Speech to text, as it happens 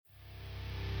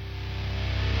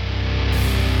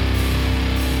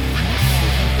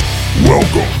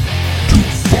Welcome to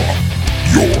Fuck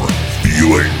Your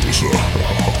Feelings.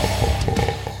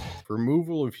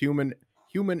 Removal of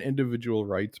human individual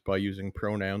rights by using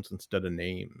pronouns instead of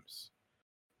names.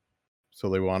 So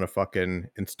they want to fucking,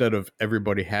 instead of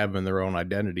everybody having their own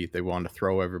identity, they want to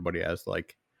throw everybody as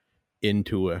like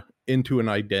into an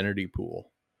identity pool.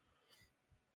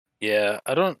 Yeah,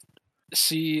 I don't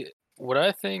see what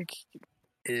I think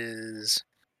is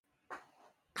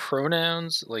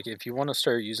pronouns. Like, if you want to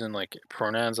start using like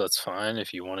pronouns, that's fine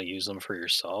if you want to use them for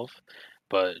yourself,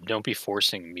 but don't be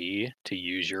forcing me to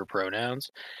use your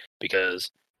pronouns because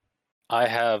I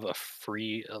have a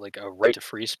right to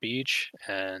free speech,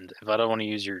 and if I don't want to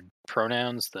use your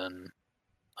pronouns, then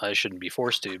I shouldn't be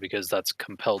forced to because that's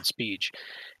compelled speech,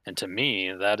 and to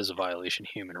me, that is a violation of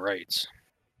human rights.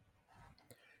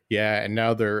 Yeah, and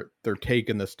now they're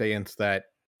taking the stance that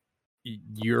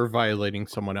you're violating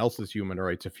someone else's human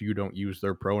rights if you don't use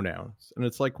their pronouns. And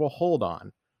it's like, well, hold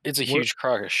on. It's a huge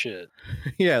crock of shit.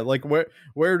 Yeah, like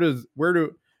where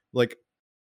do like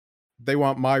they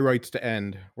want my rights to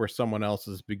end where someone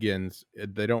else's begins.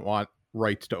 They don't want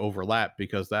rights to overlap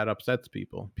because that upsets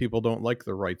people. People don't like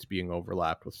their rights being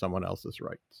overlapped with someone else's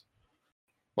rights.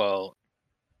 Well,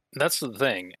 that's the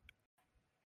thing.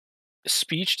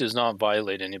 Speech does not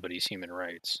violate anybody's human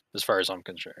rights, as far as I'm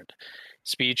concerned.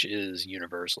 Speech is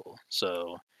universal.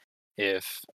 So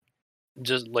if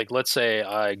just like, let's say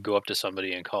I go up to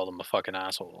somebody and call them a fucking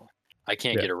asshole, I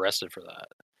can't get arrested for that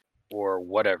or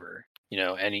whatever. You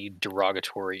know, any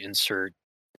derogatory insert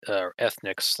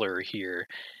ethnic slur here.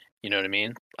 You know what I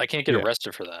mean? I can't get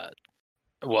arrested for that.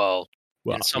 Well,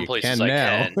 in some places I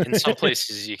can. In some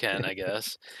places you can, I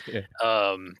guess.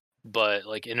 Yeah. But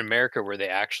like in America where they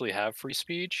actually have free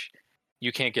speech,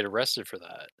 you can't get arrested for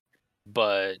that.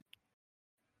 But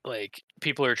like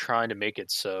people are trying to make it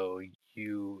so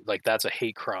you like that's a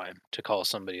hate crime to call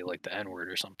somebody like the N-word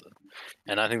or something.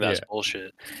 And I think that's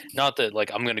bullshit. Not that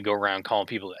like I'm gonna go around calling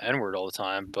people the N-word all the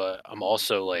time, but I'm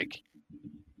also like,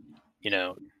 you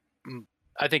know,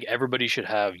 I think everybody should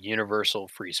have universal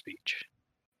free speech.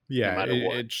 Yeah, no matter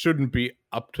what. It shouldn't be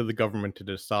up to the government to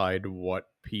decide what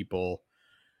people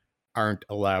aren't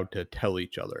allowed to tell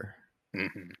each other.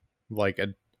 Mm-hmm. Like,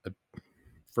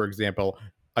 for example,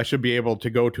 I should be able to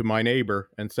go to my neighbor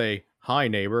and say, "Hi,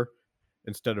 neighbor,"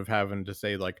 instead of having to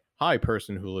say, like, "Hi,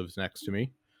 person who lives next to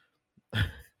me."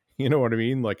 You know what I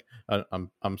mean? Like,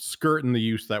 I'm skirting the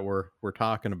use that we're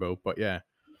talking about, but yeah.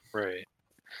 Right.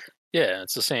 Yeah,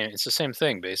 it's the same. It's the same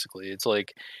thing, basically. It's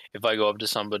like if I go up to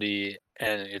somebody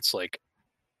and it's like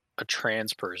a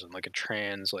trans person, like a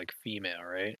trans like female,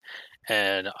 right?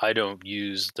 And I don't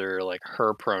use their like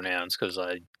her pronouns because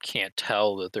I can't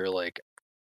tell that they're like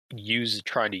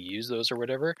trying to use those or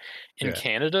whatever. In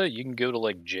Canada, you can go to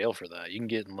like jail for that. You can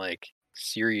get in like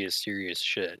serious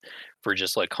shit for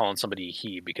just like calling somebody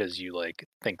he because you like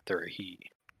think they're a he.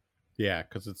 Yeah,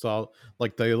 because it's all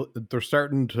like they're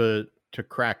starting to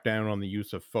crack down on the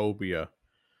use of phobia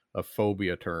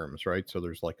terms, right? So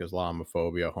there's like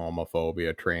Islamophobia,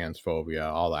 homophobia,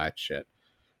 transphobia, all that shit,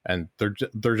 and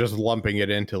they're just lumping it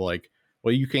into like,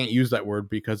 well, you can't use that word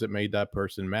because it made that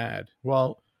person mad.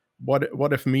 Well,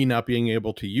 what if me not being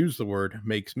able to use the word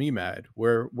makes me mad?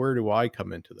 Where do I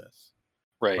come into this?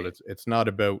 Right. But it's not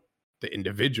about the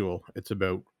individual. It's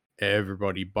about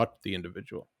everybody but the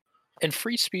individual. And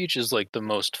free speech is like the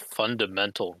most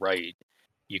fundamental right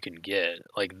you can get.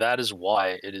 Like that is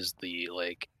why it is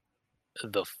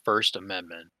the First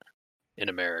Amendment in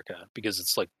America, because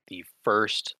it's like the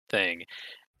first thing.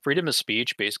 Freedom of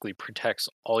speech basically protects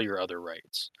all your other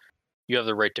rights. You have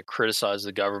the right to criticize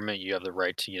the government. You have the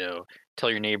right to,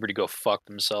 tell your neighbor to go fuck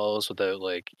themselves without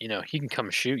he can come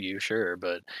shoot you, sure,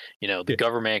 but the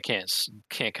government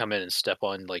can't come in and step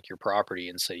on like your property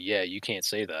and say, yeah, you can't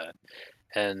say that.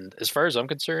 And as far as I'm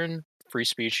concerned, free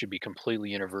speech should be completely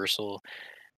universal.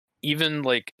 Even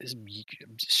like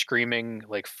screaming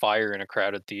like fire in a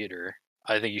crowded theater,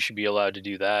 I think you should be allowed to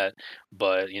do that.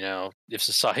 But if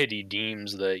society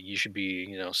deems that you should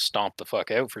be stomped the fuck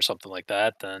out for something like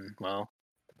that, then well,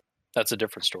 that's a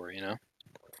different story.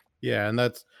 Yeah, and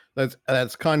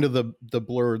that's kind of the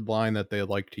blurred line that they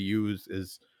like to use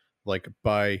is like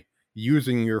by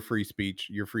using your free speech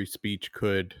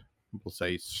could, we'll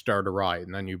say, start a riot,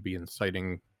 and then you'd be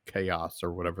inciting chaos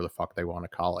or whatever the fuck they want to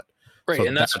call it. Right, so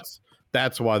and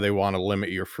that's why they want to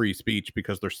limit your free speech,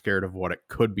 because they're scared of what it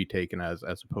could be taken as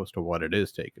opposed to what it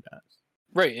is taken as.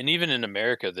 Right, and even in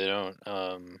America, they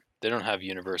don't have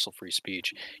universal free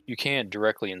speech. You can't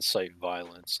directly incite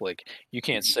violence. Like you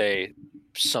can't say,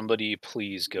 "Somebody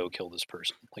please go kill this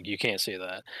person." Like you can't say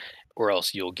that, or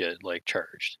else you'll get like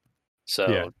charged.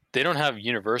 So they don't have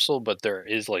universal, but there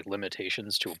is like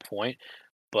limitations to a point.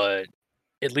 But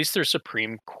at least their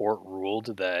Supreme Court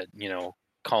ruled that,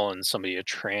 calling somebody a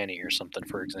tranny or something,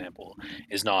 for example,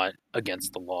 is not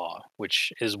against the law,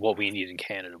 which is what we need in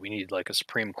Canada. We need like a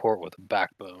Supreme Court with a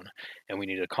backbone, and we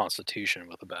need a constitution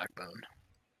with a backbone.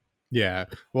 Yeah.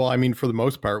 Well, I mean, for the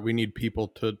most part, we need people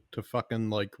to fucking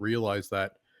like realize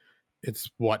that it's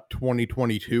what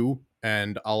 2022,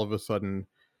 and all of a sudden,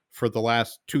 for the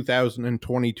last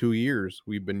 2022 years,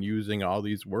 we've been using all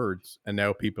these words, and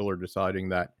now people are deciding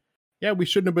that, yeah, we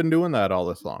shouldn't have been doing that all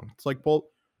this long. It's like, well,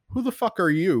 who the fuck are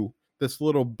you, this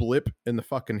little blip in the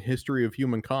fucking history of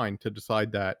humankind, to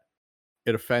decide that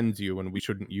it offends you and we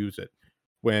shouldn't use it,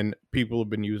 when people have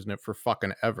been using it for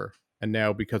fucking ever? And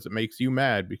now, because it makes you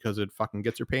mad, because it fucking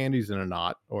gets your panties in a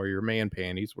knot, or your man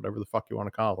panties, whatever the fuck you want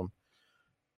to call them,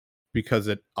 because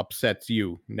it upsets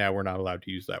you, now we're not allowed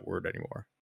to use that word anymore.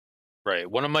 Right.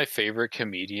 One of my favorite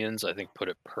comedians, I think, put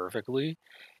it perfectly.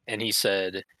 And he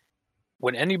said,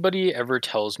 when anybody ever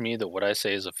tells me that what I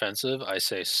say is offensive, I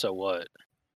say, so what?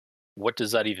 What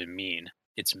does that even mean?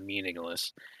 It's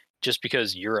meaningless. Just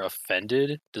because you're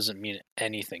offended doesn't mean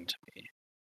anything to me.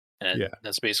 And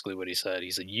that's basically what he said.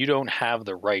 He said, you don't have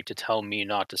the right to tell me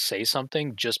not to say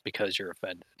something just because you're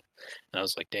offended. And I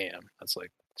was like, damn, that's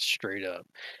like straight up.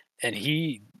 And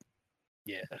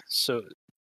so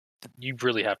you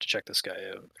really have to check this guy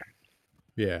out.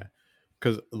 Yeah.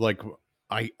 Because, like,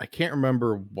 I can't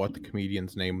remember what the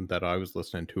comedian's name that I was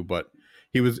listening to, but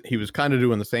he was kind of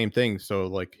doing the same thing. So,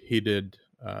 like, he did,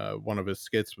 one of his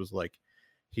skits was like,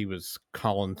 he was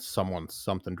calling someone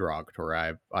something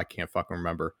derogatory. I can't fucking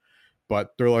remember.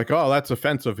 But they're like, oh, that's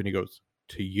offensive. And he goes,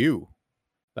 to you.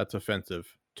 That's offensive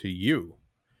to you.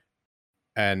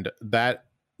 And that,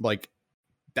 like,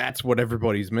 that's what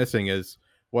everybody's missing, is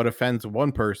what offends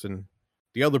one person,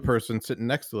 the other person sitting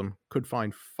next to them could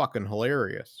find fucking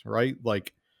hilarious, right?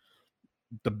 Like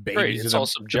the babies,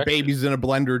 the babies in a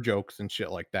blender jokes and shit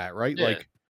like that, right? Yeah. Like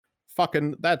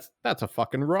fucking that's a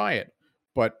fucking riot.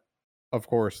 But of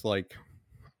course, like,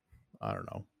 I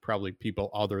don't know, probably people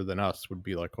other than us would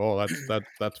be like, oh,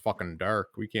 that's fucking dark,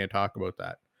 we can't talk about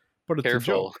that. But it's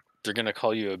Careful. a joke. They're gonna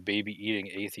call you a baby eating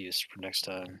atheist for next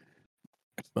time.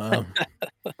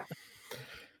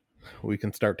 We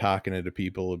can start talking to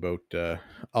people about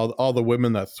all the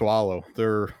women that swallow.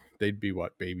 They'd be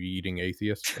what, baby eating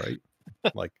atheists, right?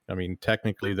 Like, I mean,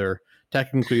 technically they're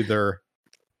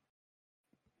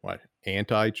what,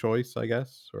 anti-choice, I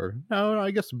guess, or no,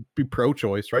 I guess be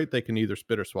pro-choice, right? They can either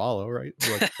spit or swallow, right?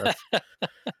 Like,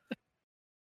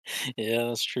 yeah,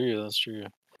 that's true. That's true.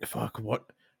 Fuck,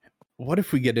 what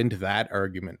if we get into that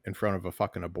argument in front of a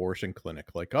fucking abortion clinic?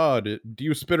 Like, oh, do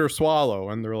you spit or swallow?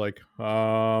 And they're like,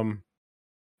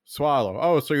 swallow.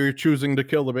 Oh, so you're choosing to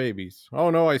kill the babies.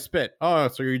 Oh, no, I spit. Oh,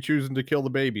 so you're choosing to kill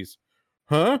the babies.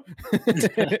 Huh?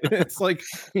 It's like,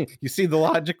 you see the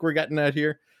logic we're getting at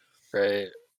here? Right.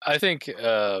 I think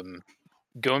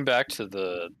going back to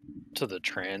the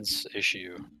trans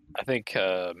issue, I think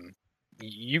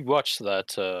you watched that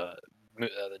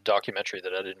the documentary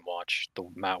that I didn't watch, the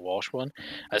Matt Walsh one.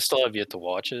 I still have yet to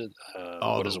watch it.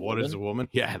 What is a woman?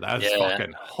 Yeah, that's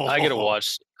fucking. I gotta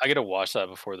watch that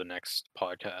before the next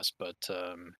podcast. But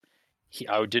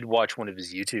I did watch one of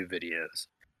his YouTube videos,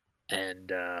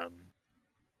 and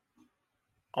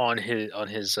on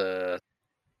his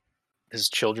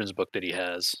children's book that he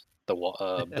has, the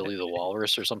Billy the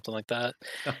Walrus or something like that.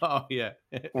 Oh yeah.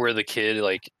 Where the kid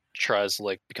like tries to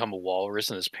like become a walrus,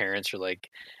 and his parents are like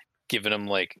giving him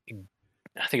like,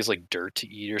 I think it's like dirt to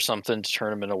eat or something to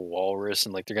turn him into a walrus,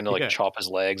 and like they're gonna like chop his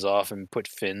legs off and put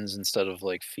fins instead of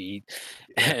like feet.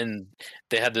 And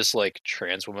they had this like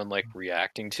trans woman like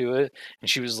reacting to it, and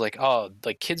she was like, oh,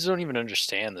 like kids don't even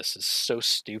understand this, it's so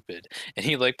stupid. And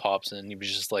he like pops in and he was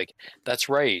just like, that's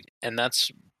right, and that's,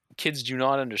 kids do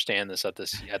not understand this at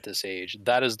this age.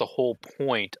 That is the whole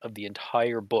point of the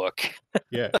entire book.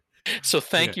 Yeah. So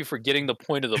thank you for getting the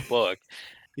point of the book.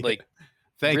 Like,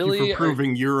 thank you for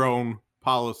proving your own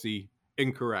policy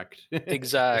incorrect.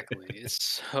 Exactly.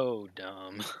 It's so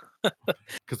dumb.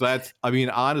 Because that's, I mean,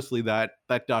 honestly, that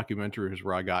documentary is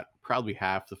where I got probably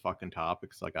half the fucking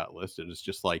topics I got listed. It's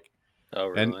just like, oh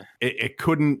really? And it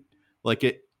couldn't,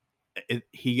 like,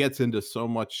 he gets into so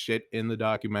much shit in the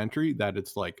documentary that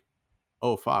it's like,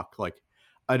 oh fuck, like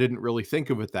I didn't really think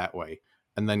of it that way.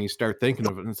 And then you start thinking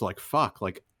of it and it's like, fuck,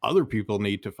 like other people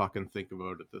need to fucking think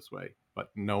about it this way. But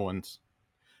no one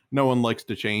likes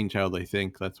to change how they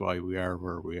think. That's why we are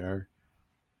where we are.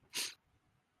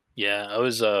 Yeah, I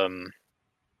was the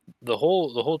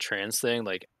whole trans thing,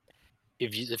 like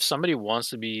if somebody wants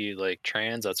to be like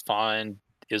trans, that's fine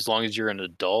as long as you're an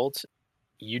adult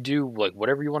you do like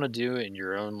whatever you want to do in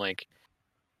your own like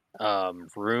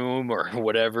room or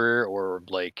whatever, or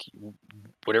like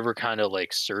whatever kind of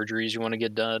like surgeries you want to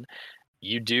get done.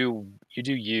 You,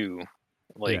 Yeah.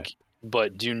 like,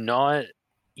 but do not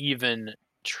even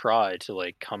try to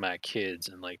like come at kids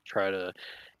and like try to,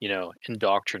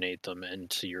 indoctrinate them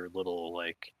into your little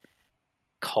like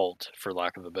cult, for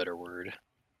lack of a better word.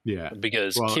 Yeah.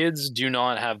 Because Well, kids do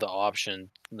not have the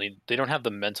option, they don't have the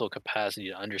mental capacity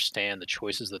to understand the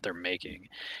choices that they're making.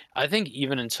 I think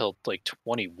even until like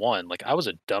 21, like I was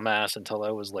a dumbass until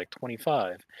I was like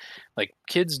 25. Like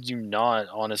kids do not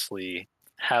honestly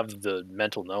have the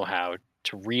mental know-how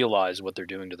to realize what they're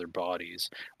doing to their bodies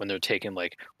when they're taking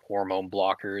like hormone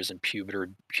blockers and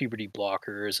puberty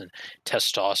blockers and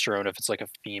testosterone if it's like a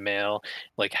female,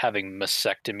 like having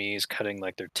mastectomies, cutting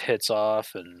like their tits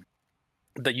off, and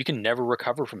that you can never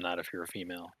recover from that if you're a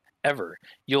female, ever.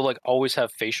 You'll like always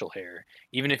have facial hair,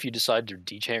 even if you decide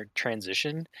to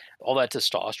transition. All that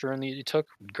testosterone that you took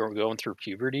going through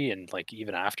puberty and like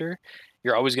even after,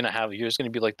 you're just gonna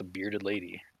be like the bearded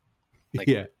lady, like,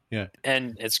 yeah, yeah.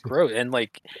 and it's gross, and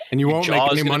like And you your won't make jaw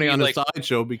any is gonna money be on a like,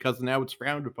 sideshow because now it's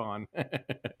frowned upon.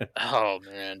 oh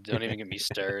man, don't even get me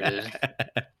started.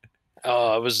 Oh,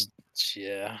 I was,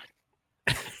 yeah.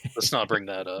 Let's not bring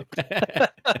that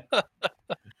up.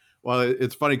 Well,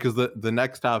 it's funny because the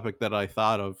next topic that I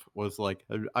thought of was like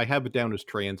I have it down as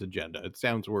trans agenda. It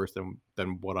sounds worse than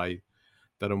what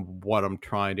I'm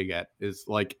trying to get is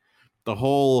like the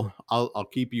whole. I'll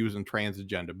keep using trans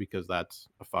agenda because that's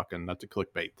a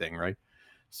clickbait thing, right?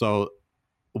 So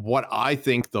what I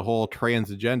think the whole trans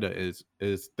agenda is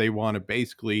they want to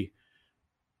basically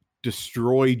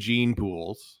destroy gene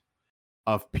pools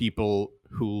of people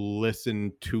who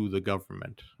listen to the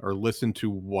government or listen to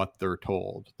what they're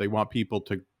told. They want people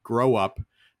to grow up,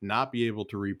 not be able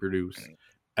to reproduce,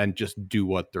 and just do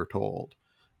what they're told.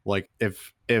 Like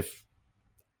if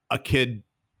a kid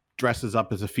dresses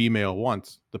up as a female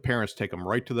once, the parents take them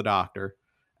right to the doctor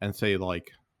and say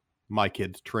like, my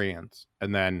kid's trans,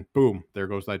 and then boom, there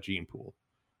goes that gene pool.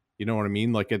 You know what I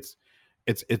mean? Like it's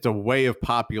a way of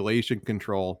population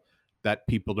control that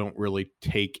people don't really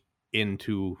take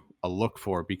into a look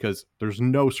for because there's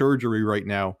no surgery right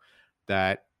now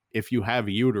that if you have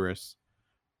a uterus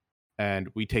and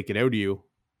we take it out of you,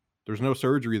 there's no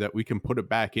surgery that we can put it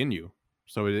back in you.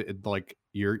 So it like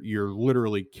you're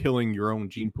literally killing your own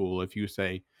gene pool if you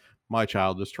say my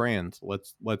child is trans.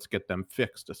 Let's get them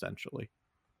fixed essentially.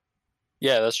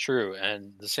 Yeah, that's true,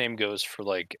 and the same goes for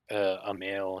like a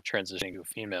male transitioning to a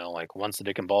female. Like once the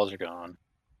dick and balls are gone,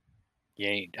 you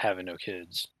ain't having no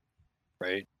kids,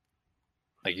 right?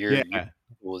 Like your Yeah.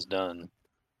 pool is done.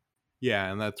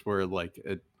 Yeah, and that's where like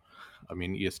it I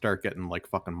mean, you start getting like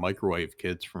fucking microwave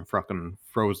kids from fucking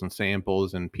frozen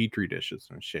samples and petri dishes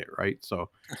and shit, right? So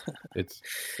it's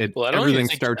Well, everything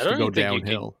starts I to don't go even think you can.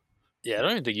 downhill. Yeah, I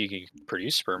don't even think you can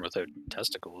produce sperm without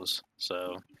testicles.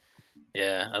 So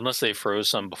yeah, unless they froze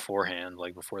some beforehand,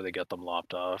 like before they get them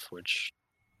lopped off, which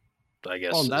I Well,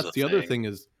 guess and is a that's the other thing. thing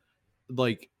is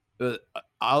like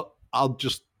I'll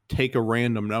just take a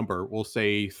random number. We'll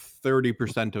say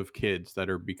 30% of kids that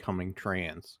are becoming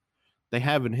trans, they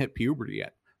haven't hit puberty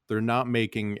yet. They're not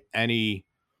making any,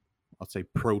 let's say,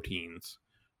 proteins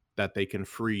that they can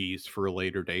freeze for a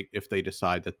later date if they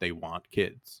decide that they want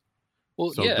kids.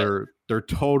 Well, So yeah, they're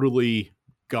totally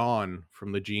gone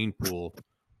from the gene pool,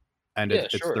 and yeah,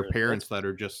 it's their sure. parents that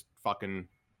are just fucking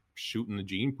shooting the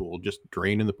gene pool, just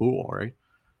draining the pool, right?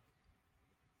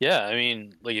 Yeah, I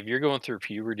mean, like if you're going through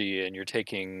puberty and you're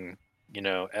taking,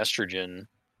 estrogen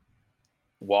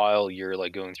while you're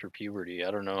like going through puberty,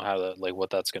 I don't know how that, like what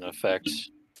that's going to affect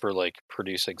for like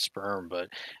producing sperm, but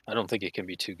I don't think it can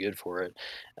be too good for it.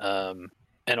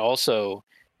 And also,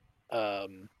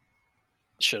 um,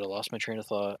 shit, I lost my train of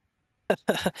thought.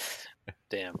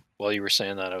 Damn. While you were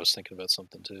saying that, I was thinking about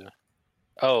something too.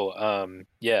 Oh,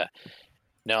 yeah.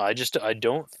 No, I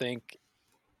don't think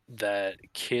that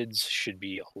kids should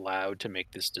be allowed to make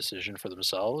this decision for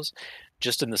themselves,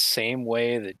 just in the same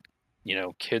way that,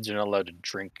 kids are not allowed to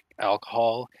drink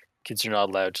alcohol, kids are not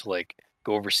allowed to like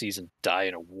go overseas and die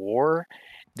in a war.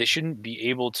 They shouldn't be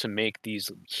able to make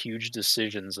these huge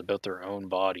decisions about their own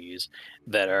bodies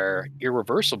that are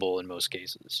irreversible in most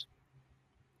cases.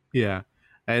 Yeah,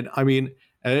 and I mean,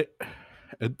 it,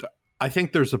 I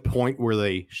think there's a point where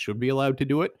they should be allowed to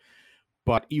do it,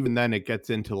 but even then, it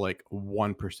gets into like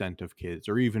 1% of kids,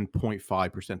 or even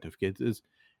 0.5% of kids. Is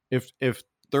if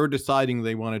they're deciding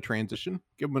they want to transition,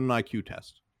 give them an IQ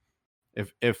test.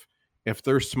 If if if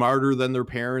they're smarter than their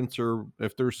parents, or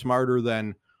if they're smarter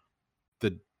than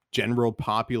the general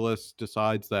populace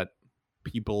decides that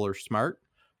people are smart,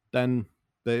 then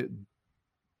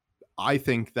I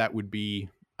think that would be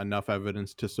enough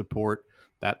evidence to support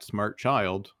that smart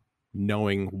child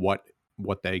knowing what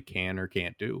they can or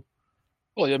can't do.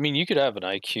 Well, I mean, you could have an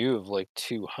IQ of like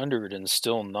 200 and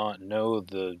still not know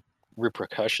the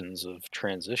repercussions of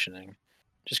transitioning.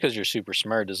 Just because you're super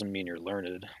smart doesn't mean you're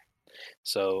learned.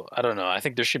 So I don't know. I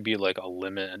think there should be like a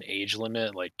limit, an age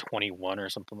limit, like 21 or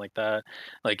something like that.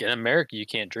 Like in America, you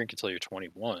can't drink until you're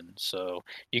 21. So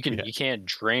Yeah. you can't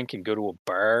drink and go to a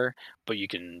bar, but you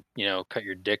can, cut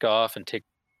your dick off and take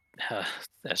uh,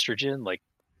 estrogen. Like,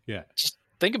 Yeah. just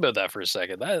think about that for a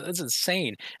second. That's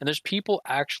insane. And there's people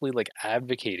actually like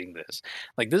advocating this.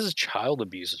 Like this is child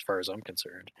abuse as far as I'm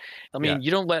concerned. I Yeah. mean,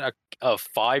 you don't let a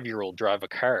 5-year-old drive a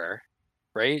car,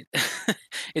 right?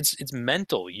 It's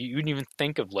mental. You wouldn't even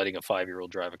think of letting a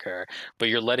 5-year-old drive a car, but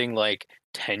you're letting like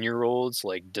 10-year-olds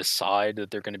like decide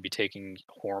that they're going to be taking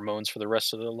hormones for the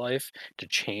rest of their life to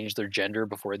change their gender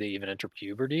before they even enter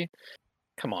puberty.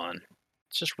 Come on.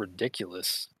 It's just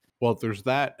ridiculous. Well, there's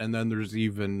that, and then there's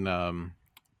even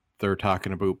they're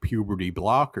talking about puberty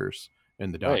blockers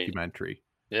in the Right. documentary.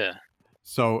 Yeah.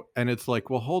 So, and it's like,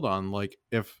 well, hold on, like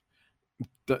if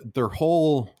their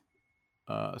whole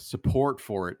support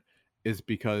for it is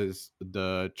because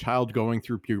the child going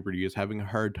through puberty is having a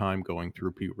hard time going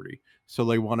through puberty, so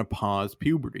they want to pause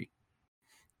puberty.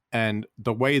 And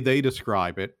the way they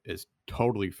describe it is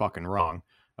totally fucking wrong.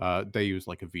 They use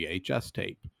like a VHS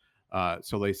tape.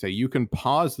 So they say you can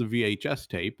pause the VHS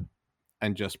tape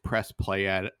and just press play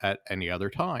at any other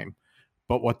time.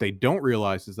 But what they don't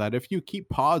realize is that if you keep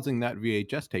pausing that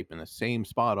VHS tape in the same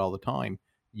spot all the time,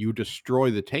 you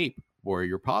destroy the tape where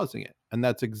you're pausing it. And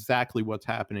that's exactly what's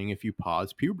happening if you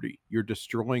pause puberty. You're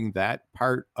destroying that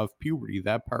part of puberty,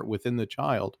 that part within the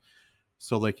child,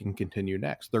 so they can continue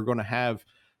next. They're going to have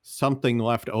something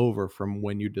left over from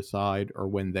when you decide or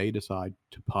when they decide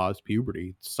to pause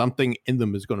puberty. Something in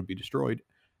them is going to be destroyed,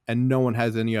 and no one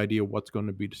has any idea what's going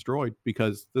to be destroyed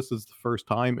because this is the first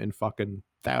time in fucking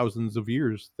thousands of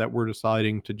years that we're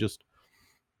deciding to just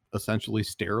essentially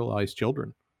sterilize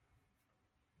children.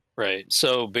 Right.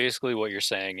 So basically, what you're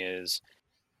saying is,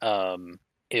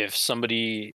 if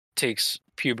somebody takes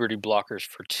puberty blockers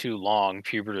for too long,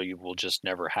 puberty will just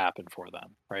never happen for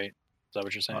them. Right? Is that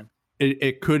what you're Uh, saying?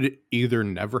 it could either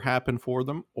never happen for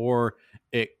them or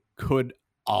it could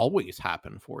always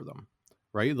happen for them,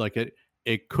 right? Like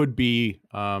it could be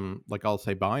like I'll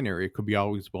say binary. It could be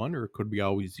always one or it could be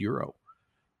always zero.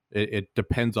 It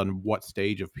depends on what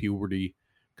stage of puberty.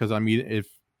 Because I mean,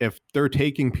 if they're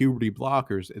taking puberty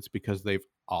blockers, it's because they've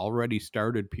already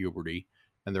started puberty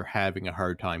and they're having a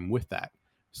hard time with that.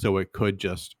 So it could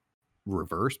just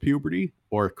reverse puberty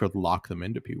or it could lock them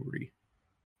into puberty.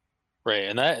 Right.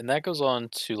 And that goes on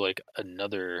to like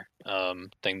another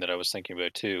thing that I was thinking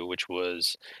about too, which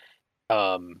was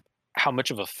um, how much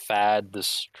of a fad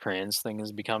this trans thing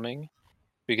is becoming.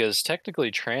 Because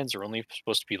technically trans are only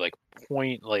supposed to be like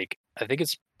point like I think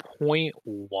it's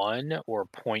 0.1 or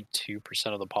 0.2%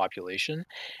 of the population.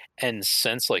 And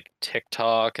since like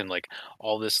TikTok and like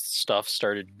all this stuff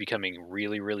started becoming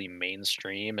really, really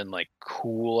mainstream and like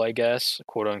cool, I guess,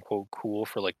 quote unquote cool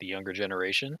for like the younger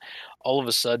generation, all of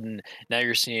a sudden now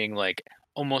you're seeing like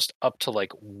almost up to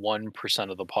like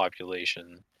 1% of the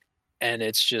population. And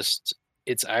it's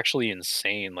actually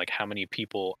insane like how many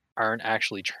people aren't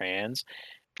actually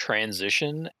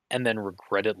transition and then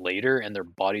regret it later and their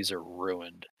bodies are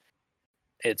ruined.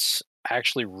 It's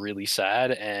actually really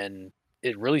sad and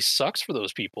it really sucks for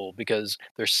those people because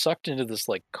they're sucked into this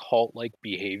like cult like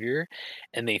behavior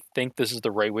and they think this is the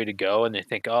right way to go and they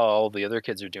think, oh, all the other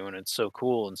kids are doing it, it's so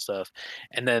cool and stuff.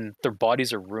 And then their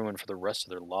bodies are ruined for the rest of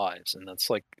their lives. And that's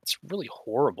like, it's really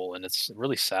horrible and it's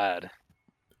really sad.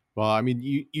 Well, I mean,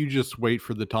 you just wait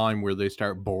for the time where they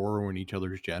start borrowing each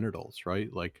other's genitals,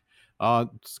 right? Like,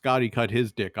 Scotty cut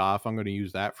his dick off. I'm going to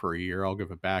use that for a year. I'll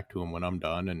give it back to him when I'm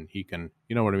done, and he can,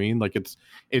 you know what I mean? Like,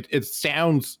 it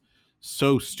sounds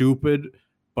so stupid,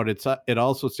 but it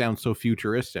also sounds so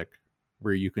futuristic,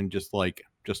 where you can just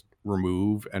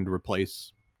remove and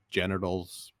replace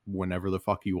genitals whenever the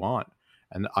fuck you want.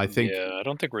 And I think Yeah, I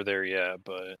don't think we're there yet,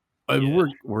 but yeah.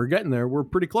 we're getting there. We're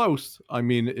pretty close. I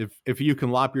mean, if you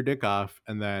can lop your dick off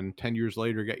and then 10 years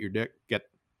later get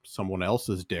someone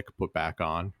else's dick put back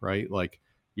on, right? Like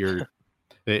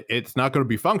it's not going to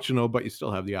be functional, but you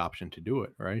still have the option to do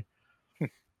it, right?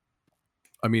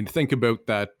 I mean, think about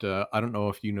that. I don't know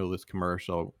if you know this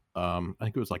commercial. I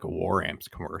think it was like a War Amps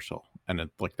commercial, and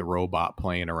it's like the robot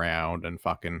playing around, and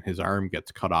fucking his arm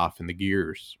gets cut off in the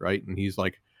gears, right? And he's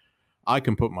like, "I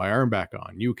can put my arm back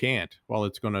on. You can't." Well,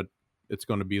 it's gonna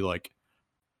be like,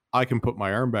 I can put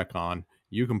my arm back on.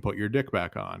 you can put your dick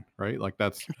back on, right? Like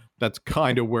that's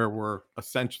kind of where we're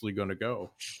essentially going to go.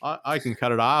 I can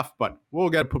cut it off, but we'll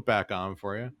get it put back on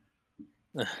for you.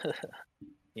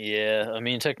 Yeah, I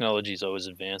mean, technology's always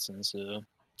advancing, so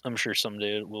I'm sure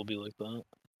someday it will be like that.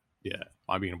 Yeah,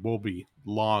 I mean, we'll be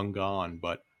long gone,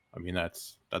 but I mean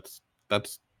that's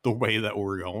the way that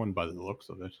we're going by the looks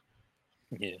of it.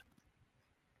 Yeah.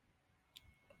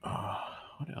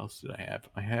 What else did I have?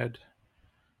 I had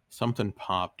something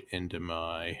popped into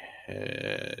my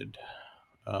head.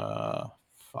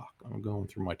 Fuck, I'm going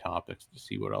through my topics to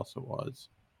see what else it was.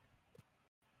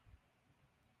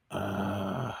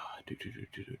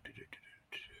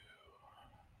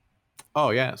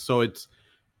 Oh yeah, so it's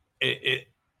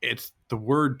the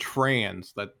word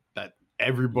trans that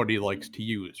everybody likes to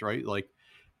use, right? Like,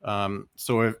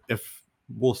 so if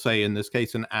we'll say in this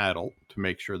case an adult, to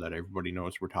make sure that everybody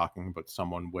knows we're talking about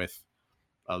someone with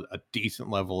a decent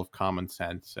level of common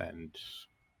sense and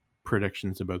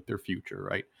predictions about their future,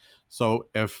 right? So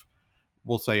if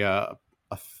we'll say a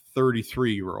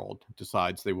 33-year-old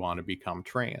decides they want to become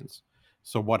trans,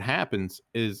 so what happens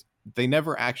is they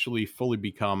never actually fully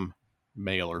become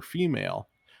male or female.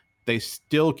 They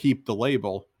still keep the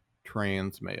label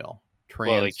trans male,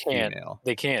 Well, trans female.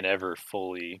 they can't ever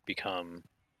fully become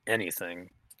anything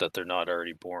that they're not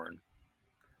already born. And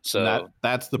So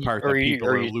that's the part that people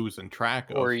are losing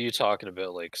track of. Or are you talking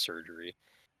about like surgery?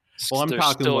 Well, I'm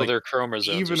talking still, like their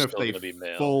chromosomes even are if still they going to be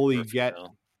male fully or get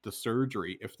female. the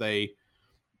surgery, if they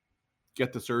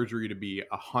get the surgery to be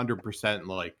 100%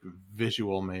 like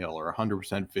visual male or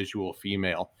 100% visual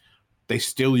female, they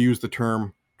still use the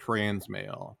term trans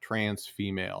male, trans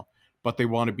female, but they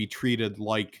want to be treated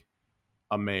like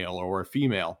a male or a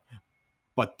female.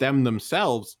 But them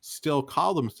themselves still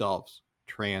call themselves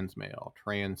trans male,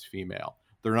 trans female.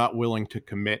 They're not willing to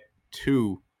commit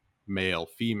to male,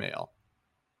 female.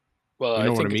 Well, You know I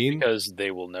what I think it's mean? because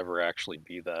they will never actually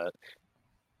be that,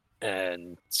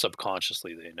 and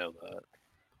subconsciously they know that.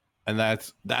 And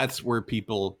that's where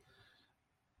people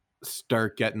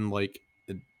start getting like,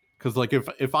 because like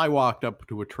if I walked up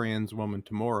to a trans woman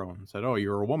tomorrow and said, "Oh,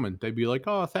 you're a woman," they'd be like,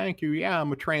 "Oh, thank you. Yeah,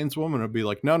 I'm a trans woman." I'd be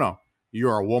like, "No,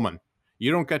 you're a woman.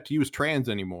 You don't get to use trans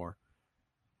anymore.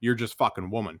 You're just fucking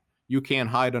woman. You can't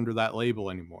hide under that label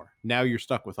anymore. Now you're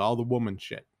stuck with all the woman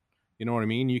shit." You know what I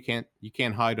mean? You can't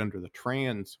hide under the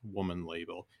trans woman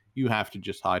label. You have to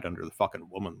just hide under the fucking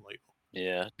woman label.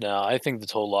 Yeah, no, I think the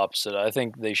total opposite. I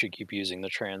think they should keep using the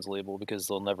trans label because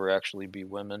they'll never actually be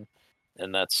women,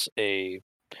 and that's a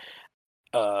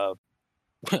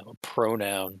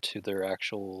pronoun to their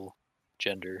actual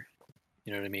gender.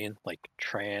 You know what I mean? Like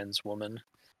trans woman.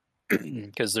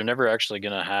 Because they're never actually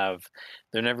gonna have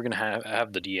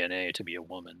have the DNA to be a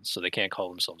woman, so they can't call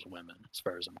themselves women, as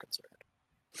far as I'm concerned.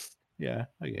 Yeah,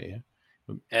 I get you.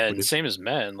 And same as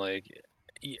men, like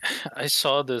I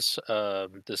saw this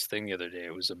this thing the other day.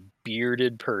 It was a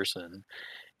bearded person,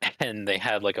 and they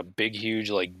had like a big,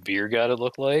 huge like beer gut it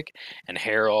looked like, and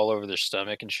hair all over their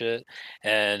stomach and shit.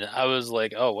 And I was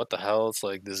like, oh, what the hell? It's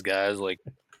like this guy's like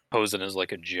posing as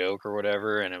like a joke or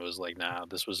whatever, and it was like, nah,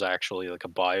 this was actually like a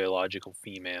biological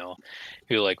female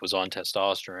who like was on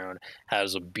testosterone,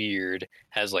 has a beard,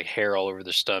 has like hair all over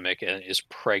their stomach, and is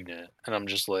pregnant. And I'm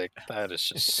just like, that is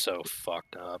just so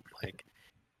fucked up. Like,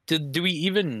 do we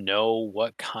even know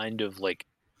what kind of like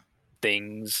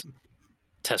things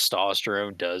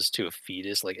testosterone does to a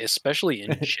fetus, like especially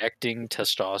injecting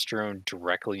testosterone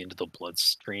directly into the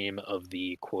bloodstream of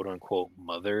the quote unquote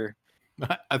mother?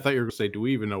 I thought you were going to say, do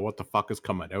we even know what the fuck is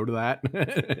coming out of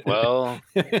that? Well,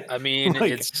 I mean,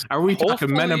 like, it's are we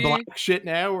talking Men in Black shit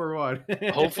now or what?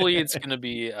 hopefully it's going to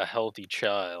be a healthy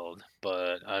child,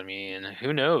 but I mean,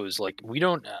 who knows? Like,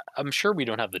 I'm sure we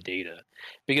don't have the data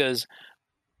because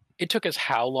it took us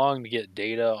how long to get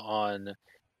data on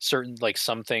certain like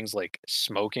some things like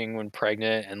smoking when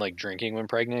pregnant and like drinking when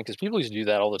pregnant, because people used to do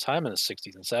that all the time in the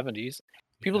 60s and 70s.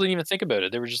 People didn't even think about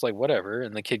it. They were just like, whatever,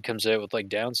 and the kid comes out with like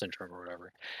Down syndrome or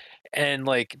whatever, and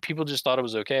like people just thought it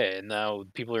was okay. And now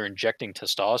people are injecting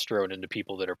testosterone into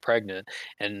people that are pregnant,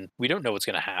 and we don't know what's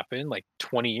going to happen. Like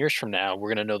 20 years from now, we're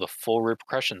going to know the full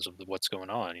repercussions of what's going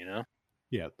on, you know?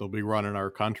 Yeah, they'll be running our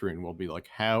country and we'll be like,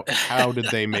 how did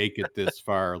they make it this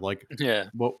far? Like, Yeah,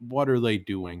 what are they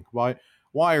doing? Why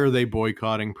are they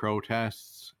boycotting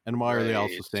protests? And why are they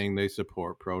also right. saying they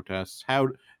support protests?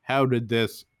 How did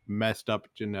this messed up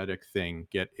genetic thing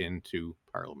get into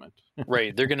parliament?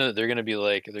 Right, they're gonna be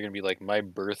like my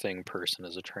birthing person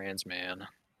is a trans man.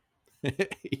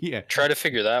 Yeah. Try to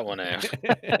figure that one out.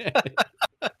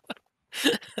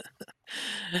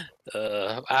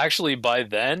 Actually, by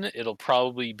then it'll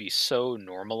probably be so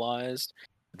normalized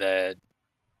that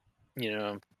You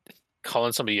know,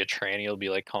 calling somebody a tranny will be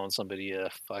like calling somebody a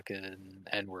fucking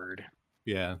N-word,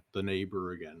 Yeah, the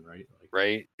neighbor again, right? Like,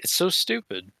 right? It's so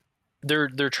stupid. They're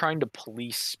trying to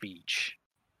police speech,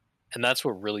 and that's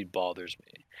what really bothers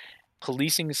me.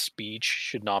 Policing speech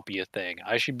should not be a thing.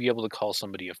 I should be able to call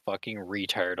somebody a fucking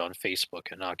retard on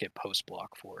Facebook and not get post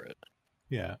block for it.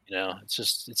 yeah, You know, it's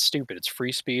stupid. It's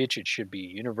free speech. It should be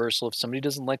universal. If somebody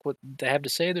doesn't like what they have to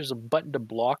say, there's a button to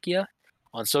block you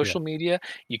on yeah. social media.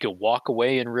 You could walk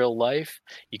away in real life.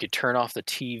 You could turn off the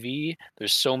TV.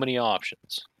 There's so many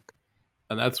options.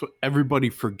 And that's what everybody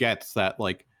forgets, that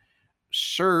like,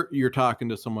 sure, you're talking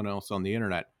to someone else on the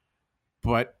internet,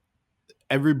 but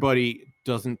everybody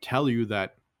doesn't tell you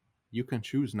that you can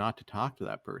choose not to talk to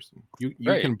that person. You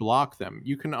Right. can block them.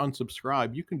 You can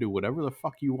unsubscribe. You can do whatever the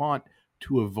fuck you want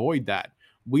to avoid that.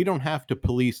 We don't have to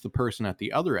police the person at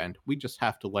the other end. We just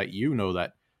have to let you know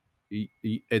that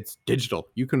it's digital.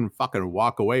 You can fucking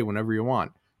walk away whenever you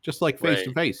want. Just like face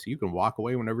to Right. face, you can walk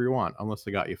away whenever you want, unless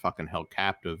they got you fucking held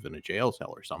captive in a jail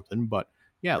cell or something. But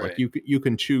yeah, like Right. you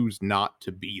can choose not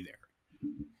to be there.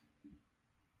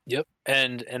 Yep.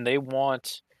 And they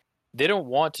don't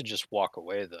want to just walk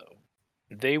away though.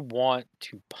 They want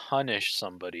to punish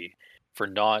somebody for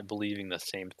not believing the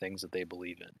same things that they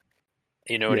believe in.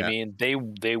 You know what I Yeah, mean? They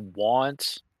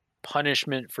want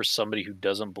punishment for somebody who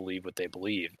doesn't believe what they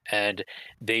believe, and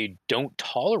they don't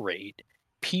tolerate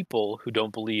people who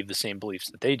don't believe the same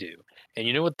beliefs that they do. And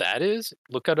you know what that is?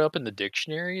 Look it up in the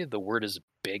dictionary. The word is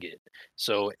bigot.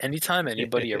 So anytime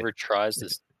anybody ever tries to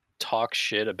talk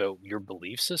shit about your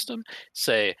belief system,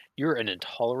 say you're an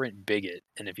intolerant bigot.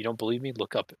 And if you don't believe me,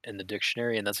 look up in the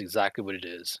dictionary, and that's exactly what it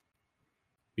is.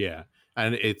 yeah,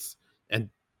 and and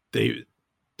they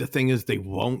the thing is they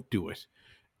won't do it,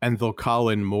 and they'll call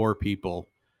in more people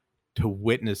to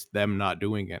witness them not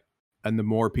doing it, and the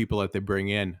more people that they bring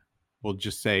in will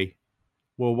just say,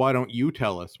 well, why don't you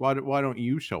tell us, why don't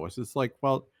you show us? It's like,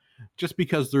 well, just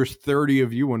because there's 30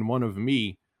 of you and one of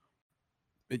me,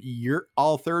 you're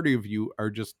all 30 of you are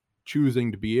just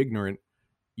choosing to be ignorant.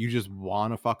 You just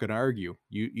want to fucking argue.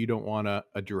 You don't want to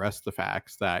address the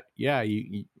facts that, yeah,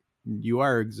 you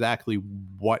are exactly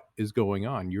what is going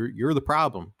on. You're the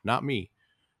problem, not me.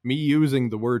 Me using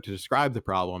the word to describe the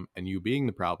problem and you being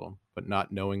the problem, but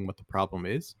not knowing what the problem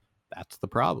is, that's the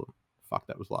problem. Fuck,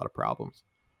 that was a lot of problems.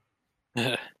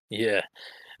 Yeah.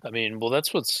 I mean, well,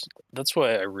 that's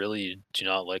why I really do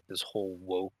not like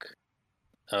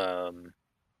um,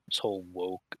 this whole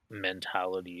woke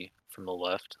mentality from the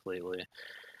left lately.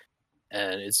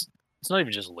 And it's not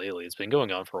even just lately; it's been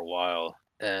going on for a while.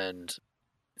 And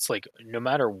it's like no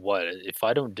matter what, if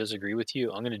I don't disagree with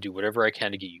you, I'm gonna do whatever I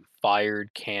can to get you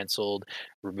fired, canceled,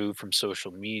 removed from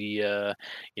social media,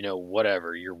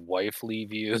 whatever. Your wife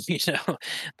leave you,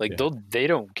 like Yeah. they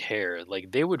don't care.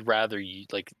 Like they would rather you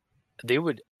like they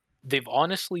would they've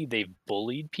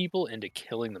bullied people into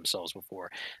killing themselves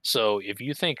before. So if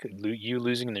you think you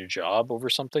losing their job over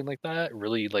something like that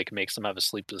really like makes them have a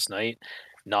sleepless night,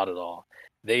 not at all.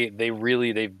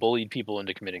 They've bullied people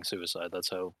into committing suicide. That's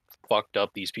how fucked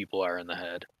up these people are in the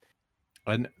head.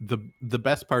 And the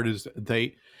best part is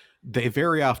they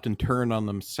very often turn on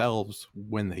themselves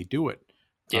when they do it.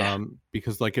 Yeah,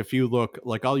 Because like if you look,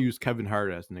 like I'll use Kevin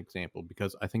Hart as an example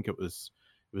because I think it was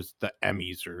the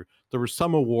Emmys, or there was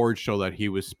some award show that he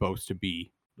was supposed to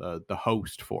be the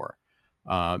host for,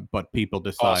 but people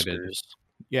decided, Oscars.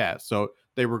 yeah, so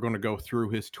they were going to go through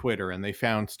his Twitter and they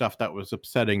found stuff that was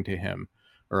upsetting to him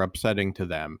or upsetting to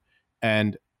them,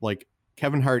 and like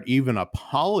Kevin Hart even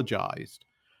apologized,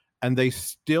 and they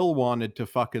still wanted to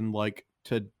fucking like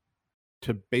to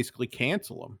basically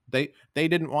cancel him. They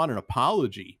didn't want an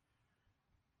apology.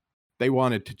 They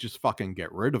wanted to just fucking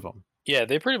get rid of him. Yeah,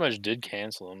 they pretty much did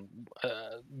cancel him.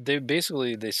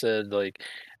 They said like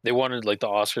they wanted like the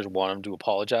Oscars want him to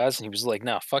apologize, and he was like,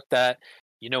 "No, fuck that.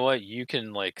 You know what? You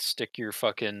can like stick your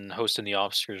fucking hosting the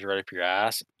Oscars right up your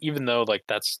ass." Even though like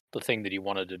that's the thing that he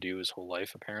wanted to do his whole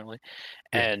life apparently.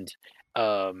 Yeah.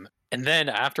 And then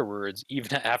afterwards,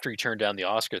 even after he turned down the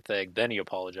Oscar thing, then he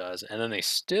apologized. And then they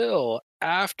still,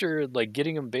 after like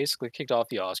getting him basically kicked off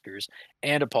the Oscars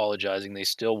and apologizing, they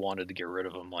still wanted to get rid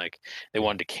of him. Like they Yeah.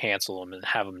 wanted to cancel him and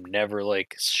have him never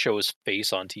like show his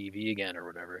face on TV again or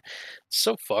whatever. It's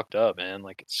so fucked up, man.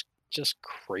 Like it's just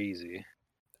crazy.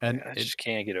 And I it just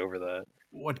can't get over that.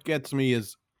 what gets me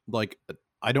is like,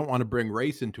 I don't want to bring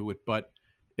race into it, but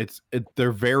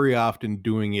they're very often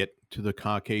doing it to the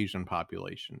Caucasian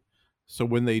population. So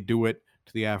when they do it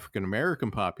to the African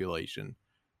American population,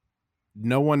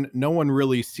 no one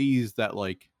really sees that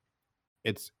like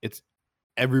it's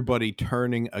everybody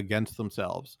turning against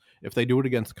themselves. If they do it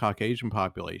against the Caucasian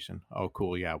population, oh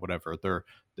cool, yeah, whatever.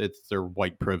 It's their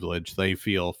white privilege. They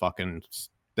feel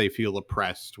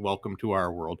oppressed. Welcome to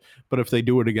our world. But if they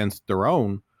do it against their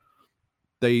own,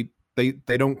 they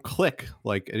don't click.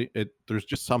 Like it there's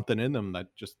just something in them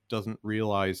that just doesn't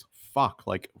realize, fuck,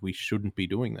 like we shouldn't be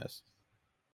doing this.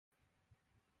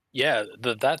 Yeah,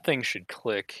 that thing should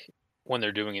click when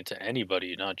they're doing it to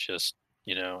anybody, not just,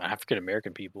 African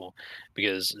American people.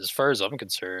 Because as far as I'm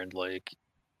concerned, like,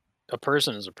 a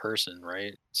person is a person,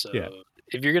 right? So Yeah.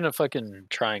 if you're gonna fucking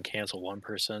try and cancel one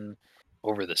person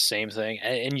over the same thing,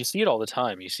 and you see it all the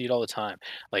time,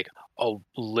 like a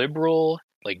liberal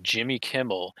like Jimmy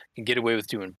Kimmel can get away with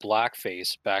doing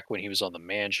blackface back when he was on the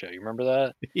Man Show. You remember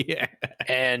that? Yeah.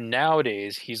 And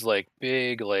nowadays he's like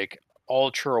big, like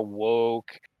ultra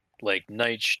woke, like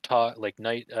Tonight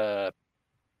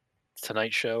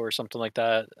Show or something like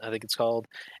that, I think it's called.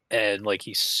 And like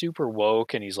he's super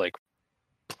woke and he's like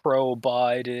pro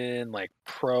Biden, like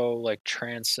pro like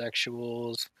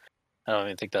transsexuals. I don't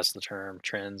even think that's the term,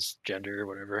 transgender,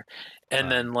 whatever. And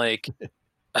then like,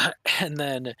 and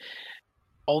then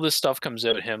all this stuff comes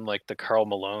out of him, like the Karl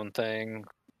Malone thing,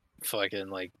 fucking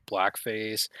like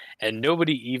blackface, and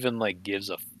nobody even like gives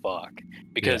a fuck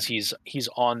because he's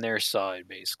on their side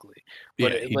basically.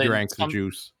 But Yeah, he drank the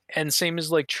juice. And same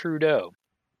as like Trudeau.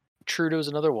 Trudeau's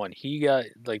another one. He got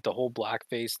like the whole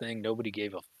blackface thing. Nobody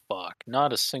gave a fuck.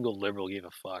 Not a single liberal gave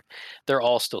a fuck. They're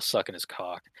all still sucking his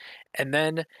cock. And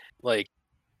then like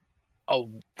a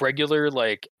regular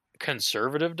like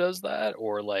conservative does that,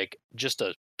 or like just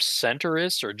a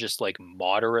centrist or just like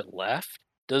moderate left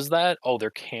does that. Oh, they're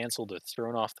canceled. They're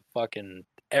thrown off the fucking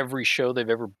every show they've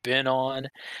ever been on.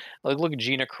 Like, look at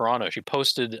Gina Carano. She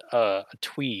posted a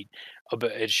tweet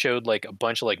about, it showed like a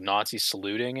bunch of like Nazis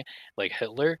saluting like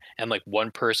Hitler, and like one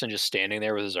person just standing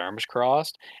there with his arms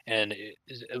crossed, and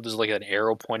it was like an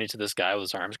arrow pointed to this guy with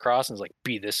his arms crossed, and it's like,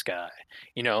 be this guy,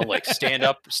 like stand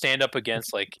up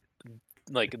against like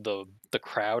the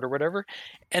crowd or whatever.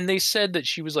 And they said that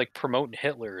she was like promoting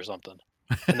Hitler or something,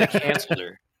 and they canceled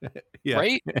her. Yeah.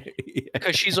 Right?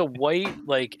 Because she's a white,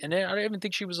 like, and I don't even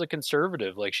think she was a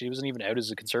conservative. Like, she wasn't even out as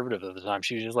a conservative at the time.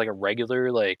 She was just like a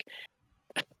regular, like,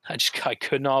 I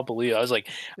could not believe it. I was like,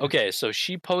 okay, so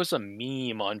she posts a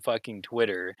meme on fucking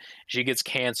Twitter. She gets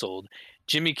canceled.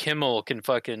 Jimmy Kimmel can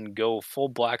fucking go full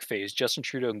blackface. Justin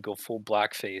Trudeau can go full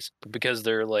blackface because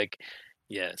they're like,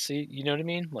 yeah, see, you know what I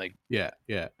mean? Like, yeah.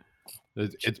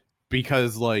 It's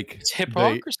because like it's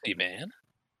hypocrisy, man.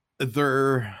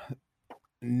 They're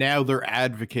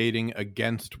advocating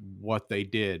against what they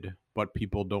did, but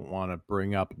people don't want to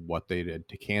bring up what they did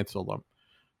to cancel them.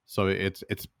 So it's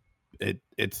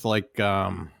like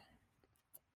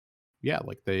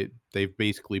like they've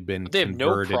basically been they have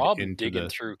no problem into digging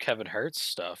through Kevin Hart's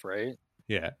stuff, right?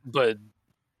 Yeah. But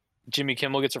Jimmy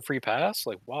Kimmel gets a free pass?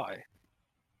 Like, why?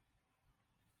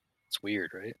 It's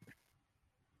weird, right?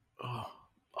 Oh,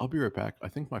 I'll be right back. I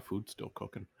think my food's still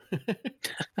cooking.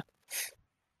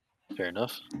 Fair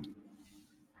enough.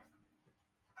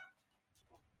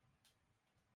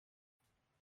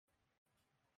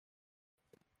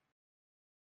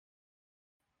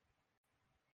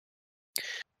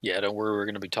 Yeah, don't worry. We're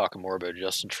going to be talking more about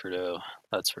Justin Trudeau.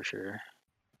 That's for sure.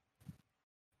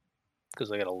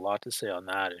 Because I got a lot to say on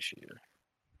that issue.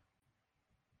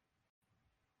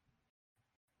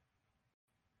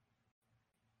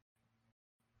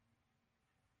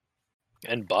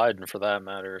 And Biden, for that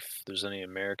matter, if there's any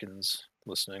Americans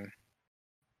listening.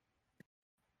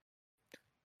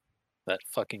 That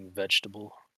fucking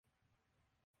vegetable.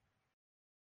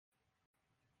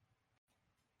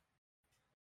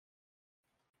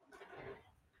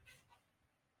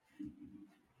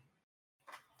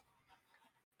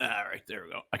 All right, there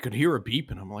we go. I could hear a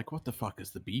beep, and I'm like, what the fuck is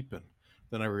the beeping?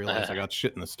 Then I realized I got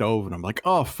shit in the stove, and I'm like,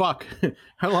 oh, fuck.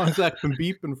 How long has that been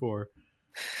beeping for?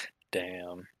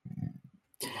 Damn.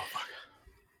 Oh, fuck.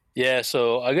 Yeah,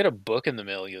 so I got a book in the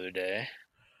mail the other day.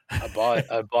 I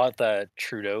bought that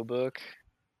Trudeau book.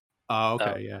 Oh,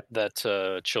 okay, yeah.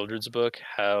 That children's book,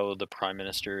 How the Prime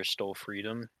Minister Stole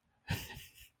Freedom.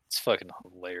 It's fucking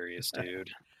hilarious, dude.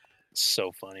 It's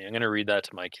so funny. I'm gonna read that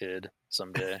to my kid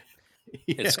someday.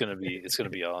 Yeah. It's gonna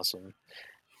be awesome.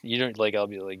 You don't like. I'll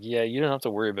be like, yeah, you don't have to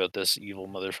worry about this evil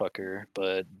motherfucker,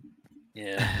 but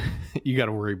yeah, you got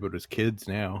to worry about his kids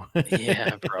now.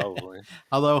 Yeah, probably.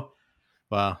 Although,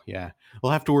 well, yeah,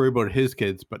 we'll have to worry about his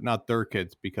kids, but not their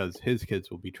kids, because his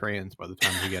kids will be trans by the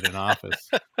time we get in office.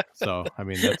 So, I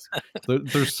mean,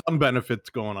 there's some benefits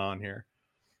going on here.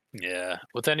 Yeah,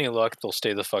 with any luck, they'll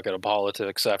stay the fuck out of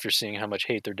politics after seeing how much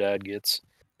hate their dad gets.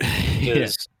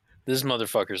 Because This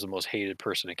motherfucker is the most hated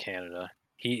person in Canada.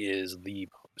 He is the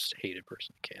most hated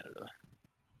person in Canada.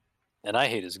 And I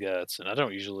hate his guts. And I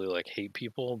don't usually like hate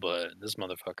people, but this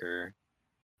motherfucker,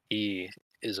 he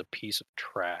is a piece of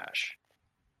trash.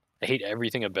 I hate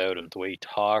everything about him. The way he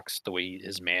talks, the way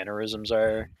his mannerisms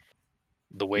are,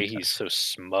 the way he's so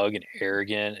smug and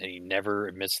arrogant, and he never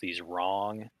admits that he's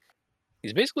wrong.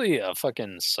 He's basically a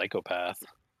fucking psychopath.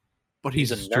 But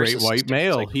he's a straight white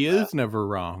male. Psychopath. He is never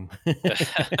wrong.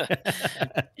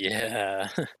 Yeah.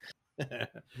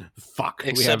 Fuck.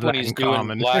 Except we have when that he's in doing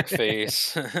common.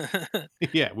 blackface.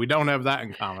 Yeah, we don't have that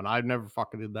in common. I never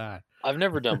fucking did that. I've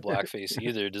never done blackface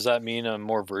either. Does that mean I'm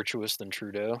more virtuous than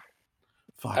Trudeau?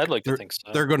 Fuck. I'd like to think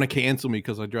so. They're going to cancel me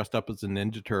because I dressed up as a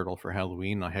Ninja Turtle for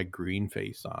Halloween. I had green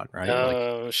face on, right?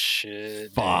 Oh,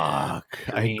 shit. Fuck.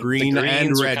 I had green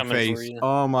and red face.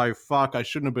 Oh, my fuck. I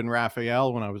shouldn't have been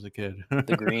Raphael when I was a kid.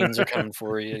 The greens are coming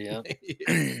for you, yeah.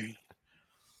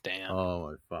 Damn. Oh,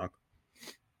 my fuck.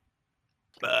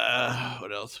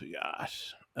 What else we got?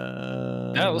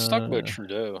 Yeah, let's talk about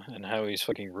Trudeau and how he's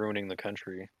fucking ruining the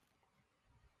country.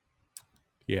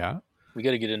 Yeah. We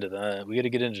got to get into that. We got to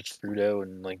get into Trudeau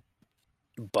and like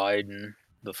Biden,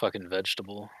 the fucking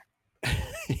vegetable.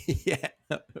 Yeah.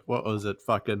 What was it?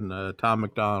 Fucking Tom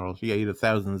McDonald. He ate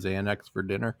 1,000 Xanax for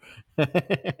dinner. What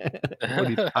are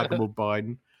you talking about,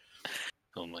 Biden?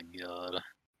 Oh my god.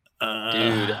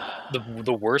 Dude,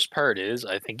 the worst part is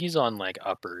I think he's on like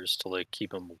uppers to like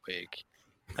keep him awake.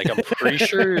 Like I'm pretty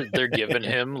sure they're giving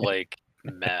him like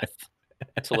meth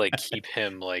to like keep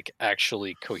him like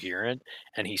actually coherent,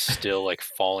 and he's still like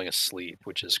falling asleep,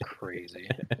 which is crazy.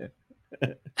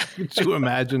 Could you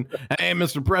imagine? Hey,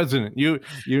 Mr. President, you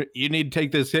need to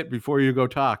take this hit before you go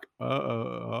talk.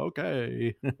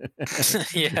 Okay.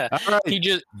 Yeah. All right. He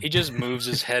just moves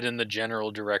his head in the general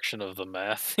direction of the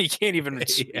meth. He can't even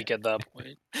speak at that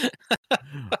point.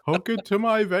 Hook it to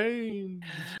my veins.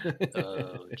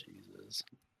 Oh Jesus.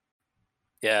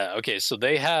 Yeah, okay, so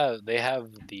they have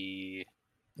the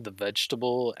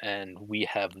vegetable and we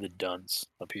have the dunce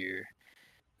up here.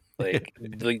 Like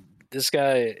this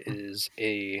guy is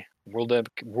a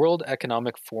World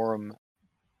Economic Forum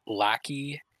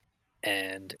lackey,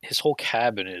 and his whole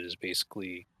cabinet is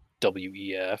basically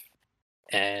WEF,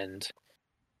 and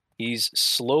he's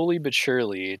slowly but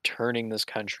surely turning this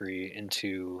country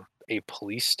into a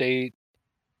police state.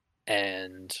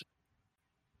 And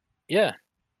yeah,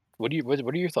 what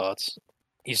are your thoughts?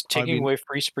 He's taking away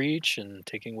free speech and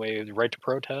taking away the right to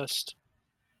protest.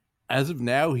 As of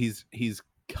now, he's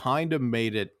kind of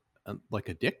made it like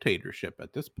a dictatorship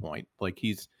at this point. Like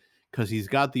because he's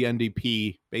got the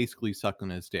NDP basically sucking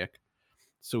his dick.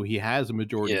 So he has a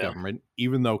majority government,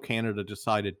 even though Canada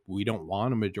decided we don't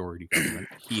want a majority government.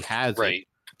 He has right. It.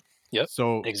 Yep.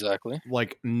 So exactly,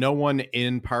 like no one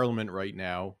in Parliament right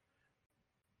now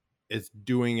is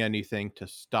doing anything to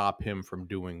stop him from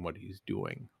doing what he's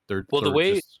doing. The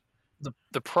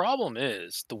problem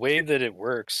is the way that it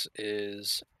works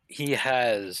is he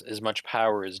has as much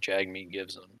power as Jagmeet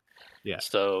gives him. Yeah.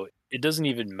 So it doesn't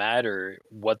even matter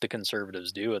what the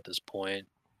Conservatives do at this point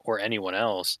or anyone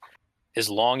else. As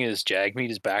long as Jagmeet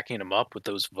is backing him up with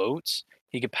those votes,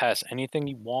 he could pass anything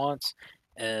he wants,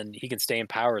 and he can stay in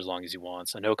power as long as he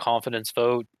wants. A no confidence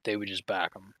vote, they would just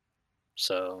back him.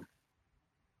 So,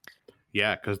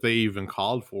 yeah, because they even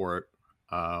called for it.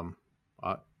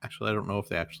 Actually, I don't know if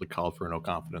they actually called for a no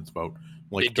confidence vote,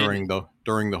 like during the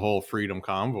whole Freedom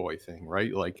Convoy thing,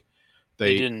 right? Like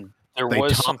they didn't. There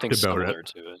was something similar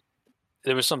to it.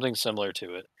 There was something similar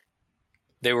to it.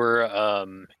 They were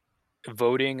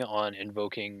voting on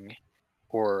invoking,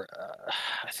 or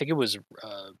I think it was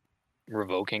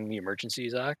revoking the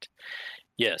Emergencies Act.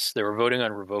 Yes, they were voting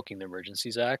on revoking the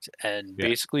Emergencies Act, and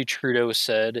basically Trudeau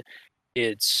said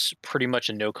it's pretty much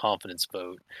a no confidence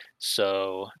vote.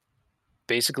 So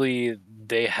basically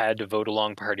they had to vote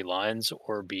along party lines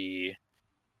or be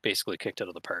basically kicked out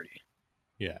of the party.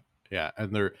 Yeah,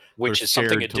 and they're is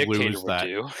something a dictator would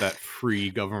do. That free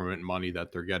government money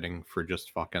that they're getting for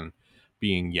just fucking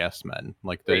being yes men.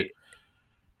 Like they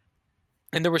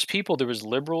And there was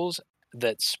liberals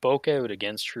that spoke out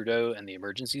against Trudeau and the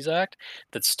Emergencies Act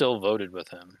that still voted with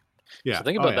him. Yeah. So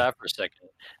think about that for a second.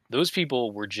 Those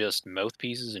people were just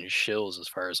mouthpieces and shills as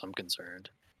far as I'm concerned.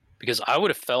 Because I would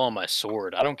have fell on my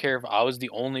sword. I don't care if I was the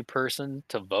only person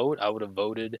to vote. I would have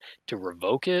voted to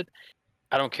revoke it.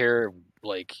 I don't care,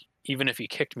 like, even if he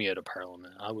kicked me out of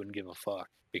Parliament, I wouldn't give a fuck.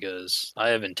 Because I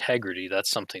have integrity. That's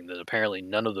something that apparently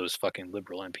none of those fucking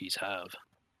Liberal MPs have.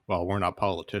 Well, we're not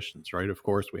politicians, right? Of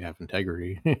course we have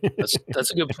integrity.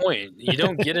 That's a good point. You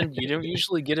don't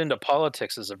usually get into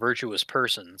politics as a virtuous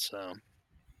person, so.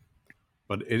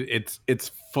 But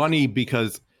it's funny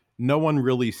because no one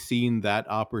really seen that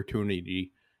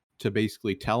opportunity to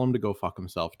basically tell him to go fuck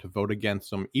himself, to vote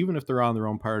against him, even if they're on their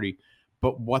own party.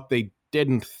 But what they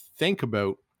didn't think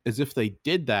about is if they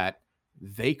did that,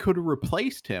 they could have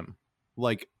replaced him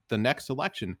like the next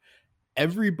election.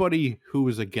 Everybody who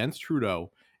was against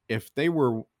Trudeau, if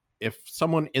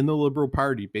someone in the Liberal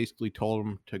Party basically told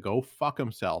him to go fuck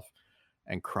himself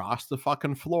and cross the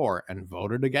fucking floor and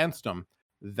voted against him,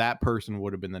 that person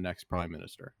would have been the next prime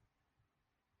minister.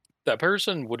 That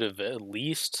person would have at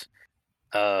least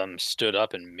stood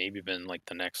up and maybe been like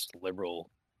the next Liberal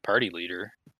Party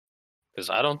leader, because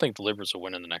I don't think the Liberals will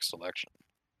win in the next election.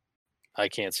 I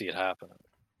can't see it happening.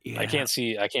 Yeah. I can't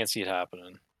see it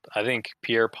happening. I think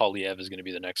Pierre Poilievre is going to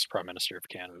be the next Prime Minister of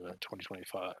Canada in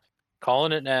 2025.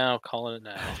 Calling it now.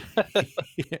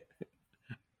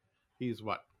 He's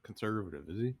what? Conservative,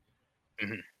 is he?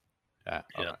 Mm-hmm. Yeah.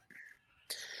 Okay.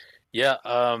 Yeah.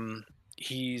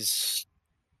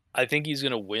 I think he's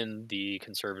going to win the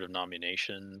Conservative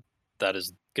nomination. That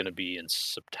is going to be in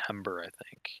September, I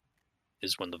think,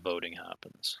 is when the voting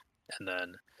happens.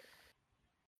 And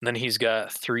then he's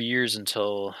got 3 years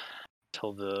until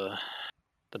the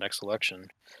next election.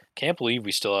 Can't believe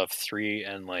we still have 3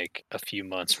 and like a few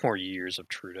months more years of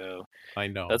Trudeau. I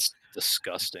know. That's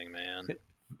disgusting, man.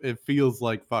 It feels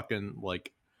like fucking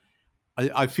like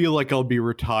I feel like I'll be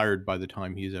retired by the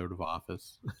time he's out of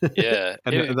office. Yeah.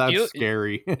 And that's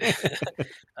scary.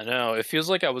 I know. It feels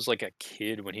like I was like a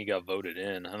kid when he got voted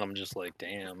in, and I'm just like,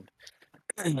 damn.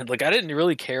 Like, I didn't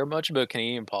really care much about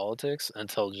Canadian politics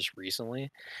until just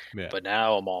recently. Yeah. But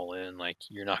now I'm all in. Like,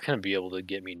 you're not going to be able to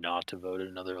get me not to vote in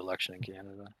another election in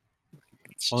Canada.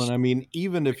 Well, and I mean,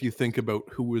 even if you think about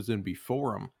who was in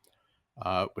before him,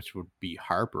 which would be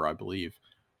Harper, I believe.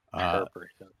 Harper.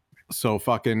 Yeah. So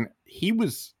fucking he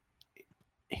wasn't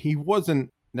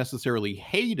necessarily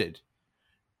hated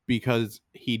because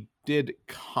he did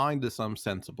kind of some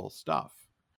sensible stuff.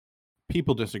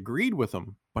 People disagreed with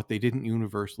him, but they didn't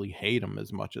universally hate him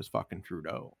as much as fucking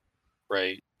Trudeau.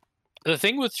 Right. The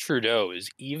thing with Trudeau is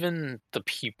even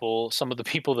some of the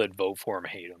people that vote for him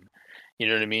hate him. You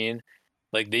know what I mean?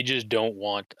 Like, they just don't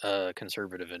want a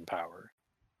conservative in power.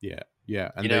 Yeah.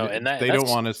 And they don't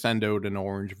want to send out an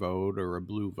orange vote or a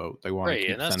blue vote. They want to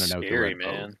keep sending out the red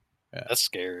vote. Yeah. That's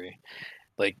scary.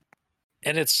 Like,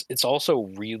 and it's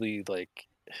also really like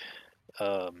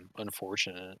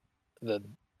unfortunate that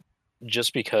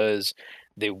just because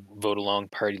they vote along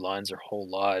party lines their whole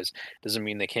lives doesn't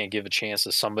mean they can't give a chance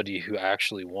to somebody who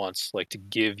actually wants like to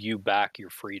give you back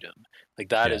your freedom. Like,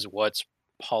 that is what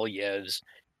Poilievre's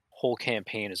whole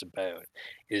campaign is about,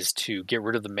 is to get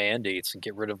rid of the mandates and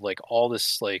get rid of like all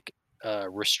this like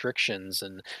restrictions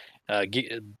and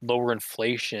lower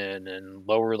inflation and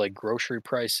lower like grocery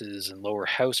prices and lower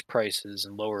house prices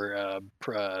and lower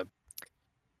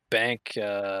bank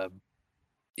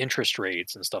interest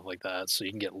rates and stuff like that, so you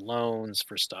can get loans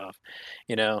for stuff.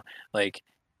 Like,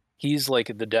 he's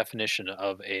like the definition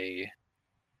of a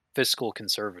fiscal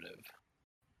conservative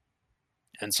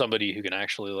and somebody who can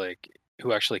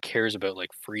actually cares about like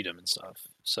freedom and stuff.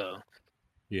 So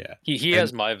yeah, he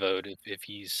has my vote. If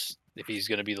he's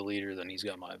going to be the leader, then he's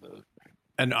got my vote.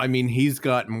 And I mean, he's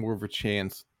got more of a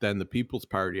chance than the People's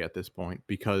Party at this point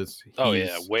because he's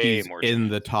in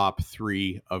the top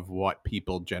 3 of what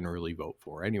people generally vote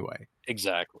for anyway.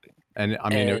 Exactly. And I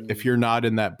mean, if you're not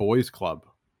in that boys club,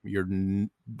 you're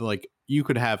like, you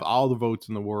could have all the votes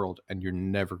in the world and you're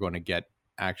never going to get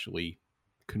actually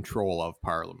control of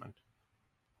Parliament.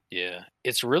 Yeah.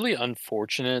 It's really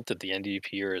unfortunate that the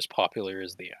NDP are as popular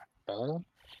as they are.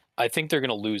 I think they're going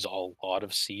to lose a lot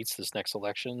of seats this next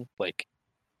election. Like,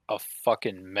 a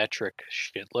fucking metric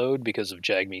shitload because of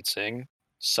Jagmeet Singh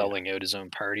selling out his own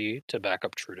party to back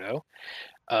up Trudeau.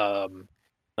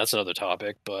 That's another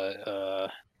topic,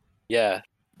 but yeah,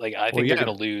 like, I think they're going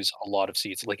to lose a lot of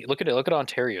seats. Like, look at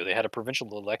Ontario. They had a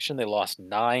provincial election. They lost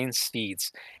 9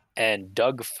 seats, and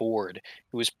Doug Ford,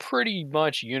 who was pretty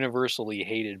much universally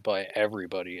hated by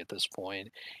everybody at this point,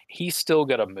 he still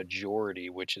got a majority,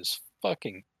 which is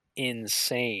fucking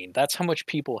insane. That's how much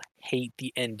people hate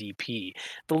the NDP.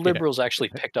 The Liberals actually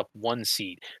picked up 1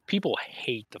 seat. People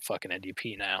hate the fucking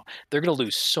NDP now. They're going to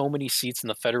lose so many seats in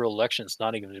the federal election. It's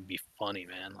not even going to be funny,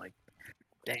 man. Like,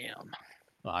 damn.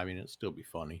 Well, I mean, it'll still be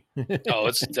funny. Oh,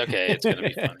 it's okay. It's going to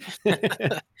be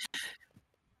funny.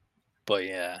 But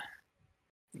yeah,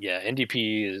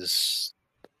 NDP is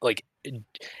like,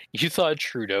 you thought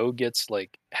Trudeau gets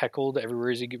like heckled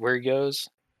everywhere where he goes.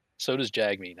 So does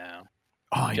Jagmeet now.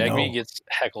 Oh, Jagmeet gets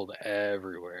heckled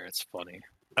everywhere. It's funny.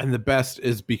 And the best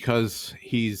is because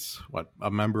he's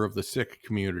a member of the Sikh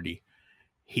community.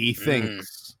 he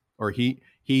thinks, or he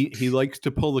likes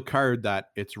to pull the card that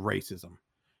it's racism,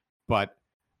 but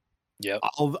Yep.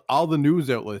 all the news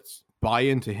outlets buy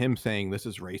into him saying this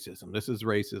is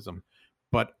racism,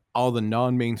 but all the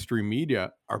non-mainstream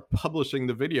media are publishing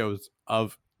the videos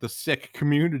of the Sikh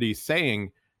community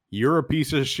saying, "You're a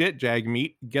piece of shit,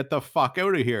 Jagmeet. Get the fuck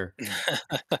out of here."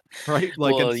 Right?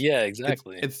 Like, Well, yeah,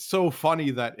 exactly. it's so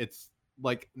funny that it's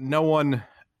like no one,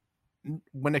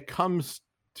 when it comes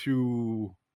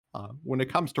to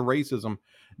racism,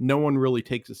 no one really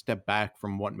takes a step back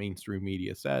from what mainstream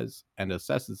media says and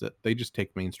assesses it. They just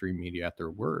take mainstream media at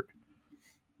their word.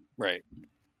 Right.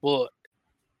 Well,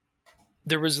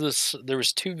 there was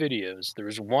two videos. There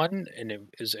was one, and it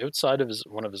was outside of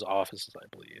one of his offices, I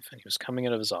believe. And he was coming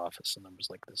out of his office, and there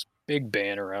was like this big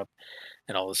banner up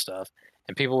and all this stuff.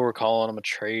 And people were calling him a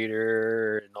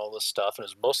traitor and all this stuff. And it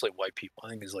was mostly white people. I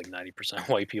think it's like 90%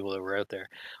 white people that were out there.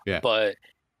 Yeah. But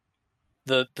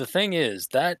the thing is,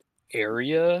 that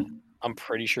area, I'm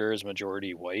pretty sure, is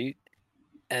majority white.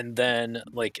 And then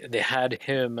like they had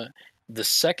him, the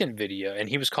second video, and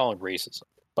he was calling racism.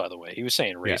 By the way, he was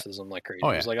saying racism like crazy. He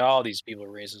was like, "Oh, these people are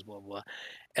racist, blah blah,"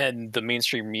 and the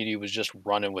mainstream media was just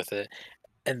running with it.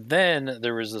 And then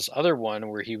there was this other one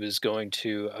where he was going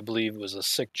to, I believe it was a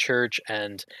Sikh church,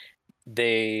 and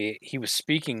he was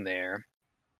speaking there,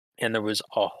 and there was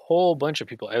a whole bunch of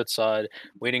people outside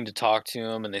waiting to talk to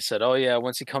him, and they said, "Oh yeah,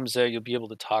 once he comes out, you'll be able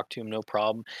to talk to him, no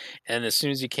problem." And as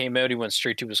soon as he came out, he went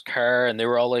straight to his car, and they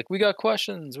were all like, we got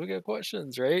questions,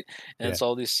 right? And it's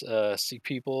all these Sikh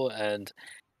people, and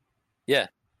yeah,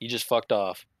 he just fucked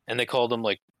off. And they called him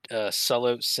like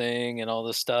sellout Singh and all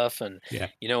this stuff. And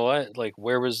you know what? Like,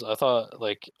 I thought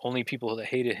like only people that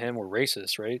hated him were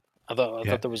racist, right? I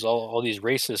thought there was all these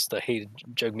racists that hated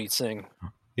Jagmeet Singh.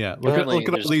 Yeah, look at all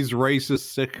these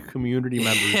racist Sikh community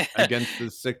members against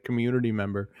this Sikh community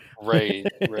member. Right,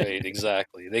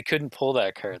 exactly. They couldn't pull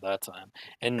that card that time,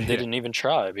 and they didn't even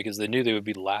try because they knew they would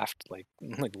be laughed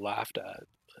at.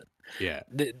 Yeah.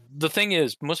 The thing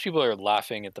is, most people are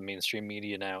laughing at the mainstream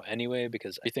media now anyway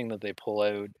because everything that they pull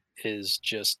out is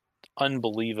just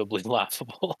unbelievably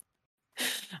laughable.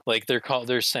 Like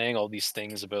they're saying all these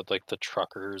things about like the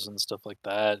truckers and stuff like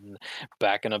that, and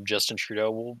backing up Justin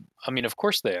Trudeau. Well, I mean, of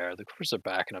course they are. Of course they're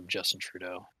backing up Justin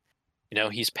Trudeau. You know,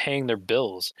 he's paying their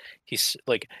bills. He's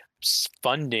like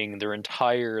funding their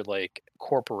entire like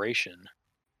corporation.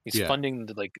 He's funding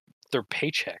like their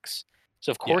paychecks.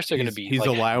 So of course they're going to be. He's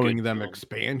allowing them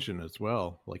expansion as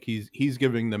well. Like he's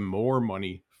giving them more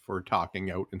money for talking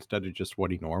out instead of just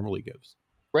what he normally gives.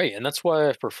 Right, and that's why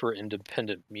I prefer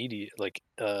independent media, like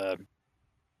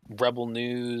Rebel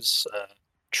News.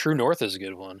 True North is a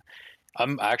good one.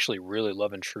 I'm actually really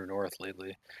loving True North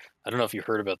lately. I don't know if you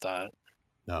heard about that.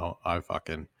 No,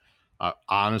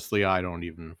 honestly, I don't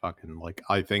even fucking like.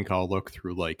 I think I'll look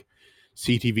through like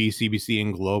CTV, CBC,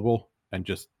 and Global and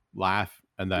just laugh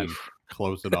and then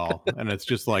close it all. And it's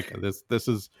just like this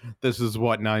is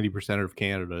what 90% of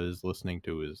Canada is listening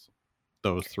to is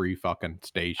those three fucking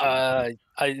stations.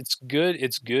 It's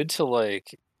good to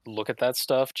like look at that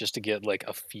stuff just to get like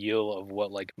a feel of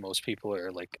what like most people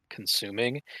are like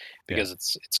consuming, because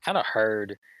it's kind of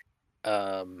hard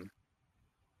to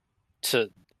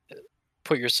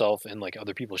put yourself in like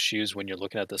other people's shoes when you're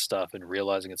looking at this stuff and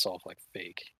realizing it's all like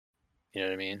fake. You know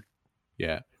what I mean?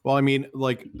 Yeah. Well, I mean,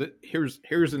 like, here's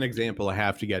an example I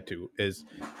have to get to is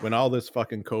when all this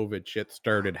fucking COVID shit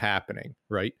started happening,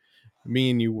 right?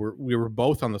 Me and you we were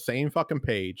both on the same fucking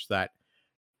page that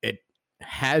it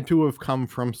had to have come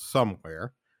from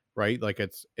somewhere, right? Like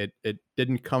it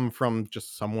didn't come from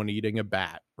just someone eating a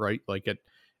bat, right? Like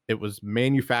it was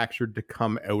manufactured to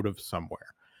come out of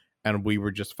somewhere. And we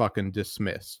were just fucking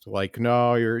dismissed. Like,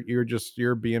 no,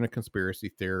 you're being a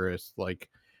conspiracy theorist. Like,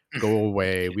 go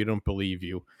away. We don't believe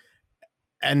you.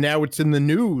 And now it's in the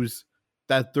news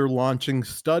that they're launching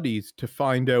studies to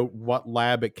find out what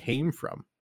lab it came from.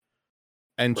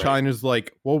 And China's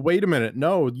like, well, wait a minute.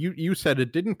 No, you said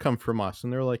it didn't come from us.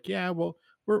 And they're like, yeah, well,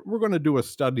 we're going to do a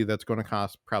study that's going to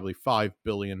cost probably $5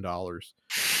 billion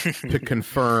to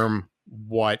confirm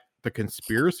what the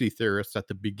conspiracy theorists at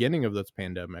the beginning of this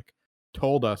pandemic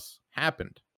told us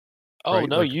happened. Oh, right?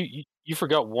 No, like, you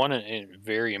forgot one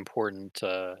very important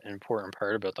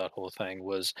part about that whole thing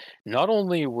was not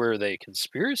only were they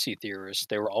conspiracy theorists,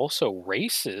 they were also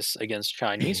racist against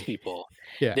Chinese people.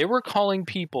 They were calling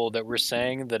people that were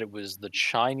saying that it was the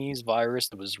Chinese virus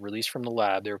that was released from the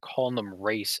lab, they were calling them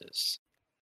racist.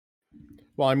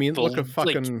 Well, I mean, look at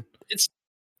fucking... Like,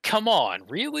 come on,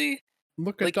 really?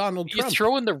 Look at Donald Trump. You're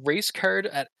throwing the race card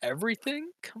at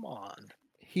everything? Come on.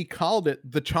 He called it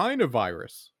the China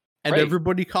virus. and Right.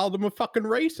 everybody called him a fucking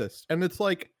racist. And it's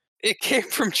like, It came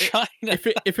from China.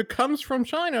 if it comes from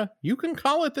China, you can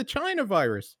call it the China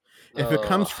virus. If it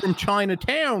comes Ugh. from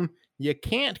Chinatown, you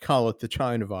can't call it the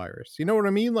China virus. You know what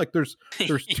I mean? Like there's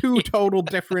two total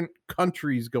different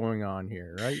countries going on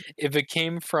here, right? If it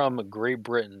came from Great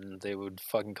Britain, they would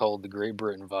fucking call it the Great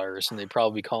Britain virus, and they'd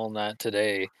probably be calling that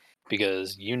today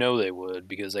because they would,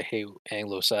 because they hate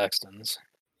Anglo-Saxons.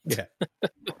 Yeah.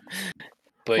 But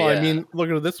Well, yeah, I mean, look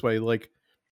at it this way, like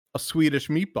a Swedish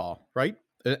meatball, right?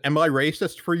 Am I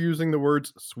racist for using the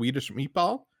words Swedish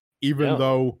meatball, even no,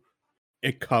 though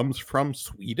it comes from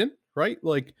Sweden, right?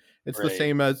 Like it's the right,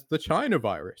 same as the China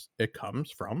virus. It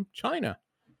comes from China.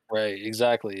 right,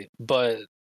 exactly. But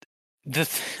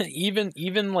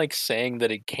even like saying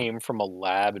that it came from a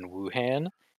lab in Wuhan,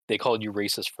 they called you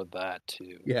racist for that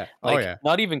too. Yeah. Oh Like yeah.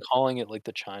 not even calling it like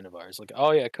the China virus. Like,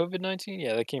 oh yeah, COVID-19,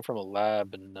 yeah, that came from a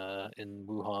lab in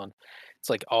Wuhan. It's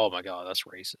like, oh my god, that's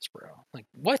racist, bro. Like,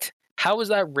 what? How is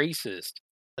that racist?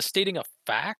 Stating a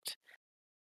fact,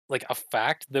 like a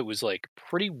fact that was like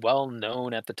pretty well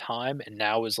known at the time, and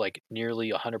now is like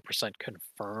nearly 100%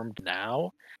 confirmed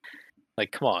now.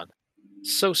 Like, come on,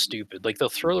 so stupid. Like they'll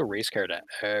throw the race card at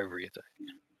everything.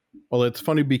 Well, it's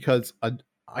funny because I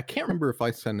can't remember if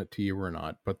I sent it to you or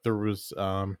not, but there was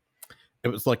it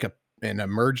was like an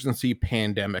emergency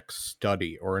pandemic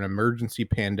study or an emergency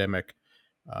pandemic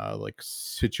like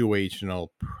situational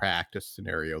practice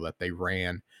scenario that they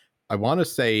ran. I want to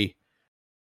say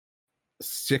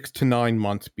 6 to 9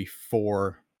 months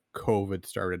before COVID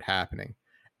started happening.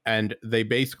 And they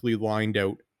basically lined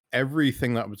out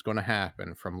everything that was going to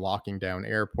happen, from locking down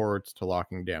airports to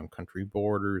locking down country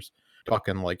borders,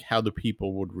 talking like how the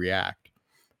people would react.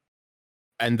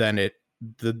 And then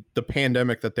the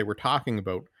pandemic that they were talking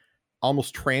about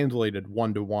almost translated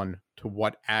 1-to-1 to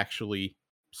what actually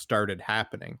started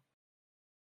happening.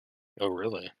 Oh,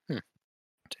 really? Damn.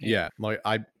 Yeah, like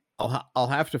I'll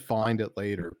have to find it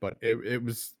later, but it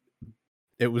was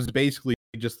basically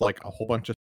just like a whole bunch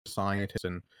of scientists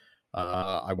and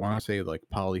I want to say like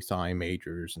poli-sci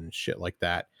majors and shit like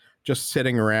that, just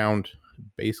sitting around.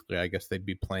 Basically, I guess they'd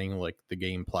be playing like the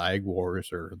game Plague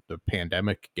Wars or the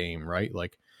pandemic game, right?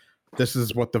 Like, this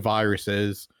is what the virus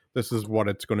is. This is what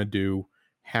it's going to do.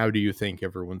 How do you think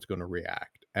everyone's going to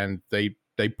react? And they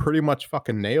pretty much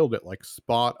fucking nailed it, like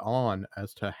spot on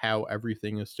as to how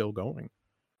everything is still going.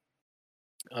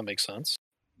 That makes sense.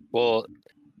 Well,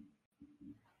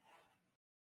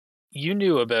 you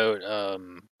knew about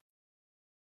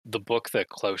the book that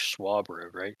Klaus Schwab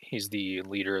wrote, right? He's the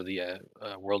leader of the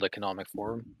World Economic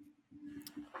Forum.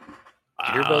 Did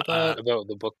you hear about that? About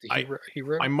the book that he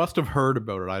wrote? I must have heard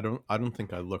about it. I don't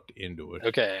think I looked into it.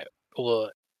 Okay.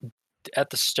 Well, at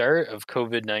the start of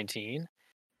COVID-19,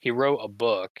 he wrote a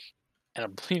book, and I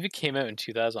believe it came out in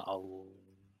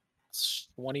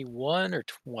 2021 or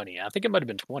 20. I think it might have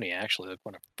been 20 actually, like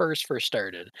when it first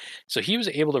started. So he was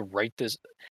able to write this.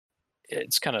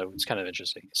 It's kind of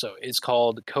interesting. So it's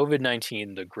called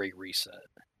COVID-19: The Great Reset.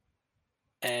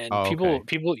 And Oh, okay.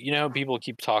 people, people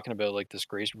keep talking about like this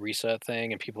Great Reset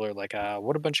thing, and people are like,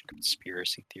 what a bunch of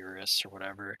conspiracy theorists or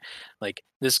whatever. Like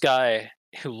this guy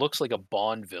who looks like a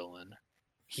Bond villain.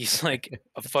 He's like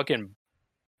a fucking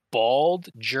bald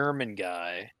German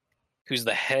guy who's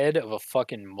the head of a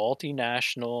fucking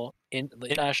multinational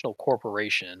international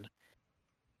corporation.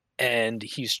 And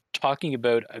he's talking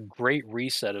about a great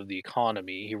reset of the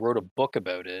economy. He wrote a book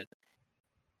about it,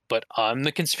 but I'm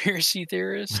the conspiracy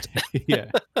theorist. Yeah.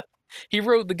 He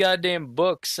wrote the goddamn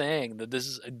book saying that this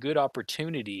is a good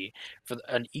opportunity for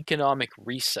an economic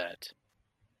reset.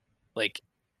 Like,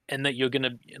 and that you're going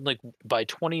to, like, by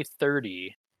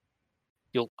 2030,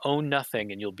 you'll own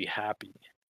nothing and you'll be happy.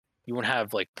 You won't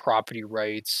have, like, property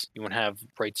rights. You won't have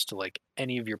rights to, like,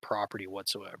 any of your property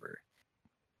whatsoever.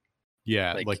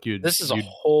 Yeah, Like this is a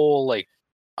whole like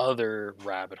other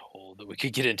rabbit hole that we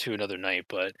could get into another night,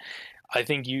 but I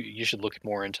think you should look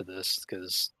more into this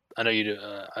because I know you.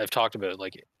 I've talked about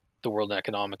like the World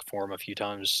Economic Forum a few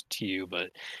times to you, but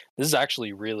this is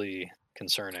actually really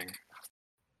concerning.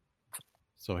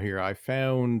 So here I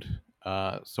found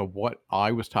so what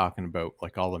I was talking about,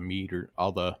 like all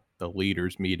the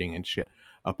leaders meeting and shit.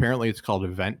 Apparently it's called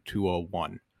Event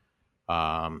 201.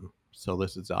 So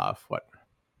this is off what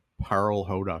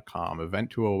parlho.com.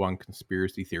 Event 201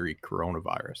 conspiracy theory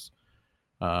coronavirus.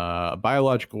 A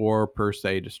biological war per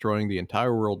se destroying the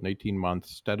entire world in 18 months.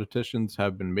 Statisticians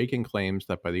have been making claims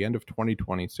that by the end of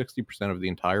 2020, 60% of the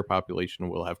entire population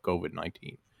will have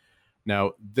COVID-19.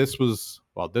 Now, this was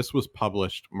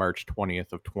published March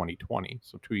 20th of 2020,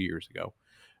 so 2 years ago.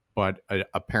 But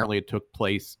apparently it took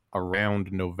place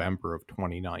around November of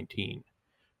 2019.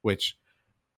 which,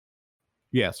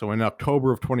 yeah, so in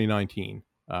October of 2019,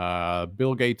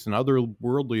 Bill Gates and other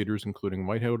world leaders, including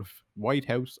White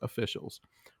House officials,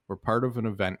 were part of an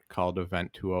event called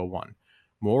Event 201.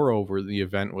 Moreover, the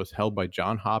event was held by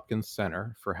Johns Hopkins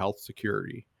Center for Health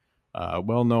Security.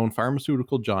 Well-known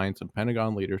pharmaceutical giants and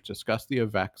Pentagon leaders discussed the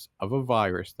effects of a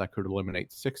virus that could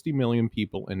eliminate 60 million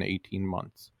people in 18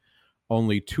 months.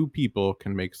 Only two people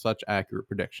can make such accurate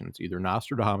predictions, either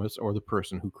Nostradamus or the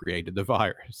person who created the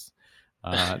virus.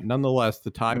 Nonetheless,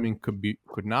 the timing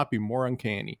could not be more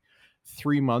uncanny.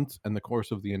 3 months and the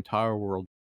course of the entire world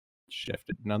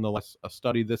shifted. Nonetheless, a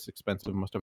study this expensive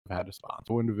must have had a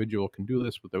sponsor. No individual can do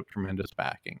this without tremendous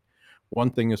backing.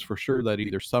 One thing is for sure, that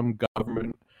either some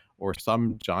government or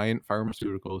some giant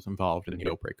pharmaceutical is involved in the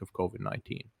outbreak of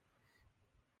COVID-19.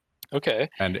 Okay.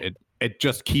 And it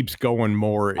just keeps going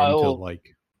more into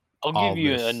I'll give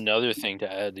you this. another thing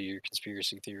to add to your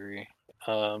conspiracy theory.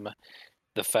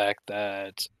 The fact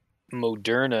that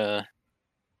Moderna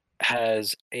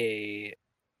has a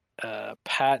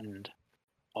patent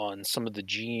on some of the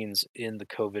genes in the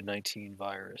COVID-19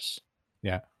 virus.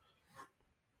 Yeah.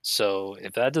 So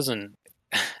if that doesn't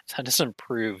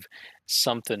prove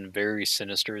something very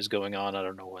sinister is going on, I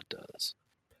don't know what does.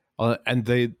 And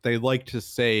they like to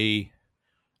say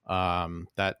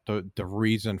that the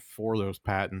reason for those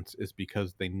patents is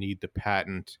because they need the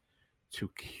patent to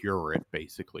cure it,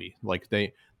 basically. Like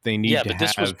they need to have...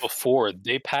 this was before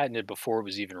they patented, before it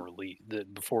was even released,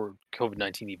 before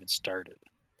COVID-19 even started.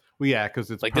 Well, yeah, because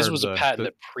it's like part this was of a patent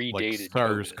that predated like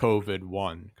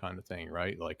SARS-CoV-1 kind of thing,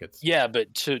 right? Like it's... Yeah,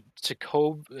 but to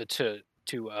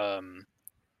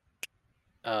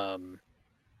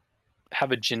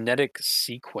have a genetic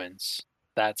sequence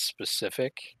that's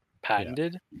specific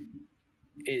patented,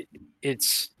 it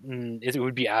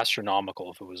would be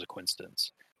astronomical if it was a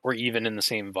coincidence, or even in the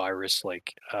same virus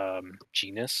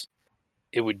genus.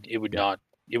 It would not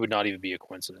even be a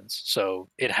coincidence. So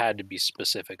it had to be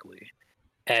specifically.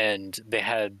 And they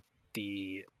had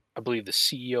I believe the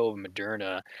CEO of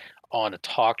Moderna on a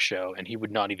talk show, and he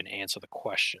would not even answer the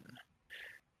question.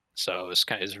 So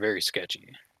it's very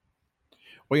sketchy.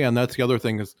 Well, yeah, and that's the other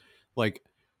thing is, like,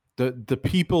 the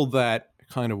people that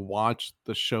kind of watch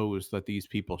the shows that these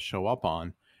people show up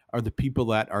on are the people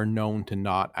that are known to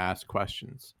not ask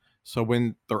questions. So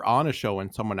when they're on a show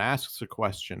and someone asks a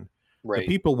question, the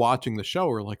people watching the show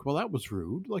are like, well, that was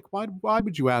rude. Like, why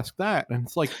would you ask that? And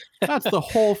it's like, that's the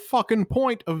whole fucking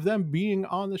point of them being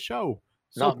on the show.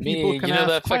 So Not people me. can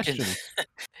ask questions.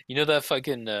 You know that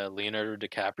fucking Leonardo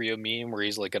DiCaprio meme where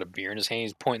he's like got a beer in his hand,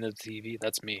 he's pointing at the TV?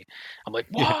 That's me. I'm like,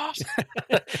 what?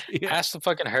 Yeah. Ask the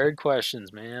fucking hard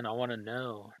questions, man. I want to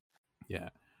know. Yeah.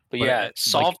 But yeah,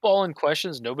 softballing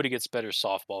questions, nobody gets better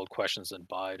softball questions than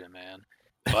Biden, man.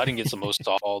 Biden gets the most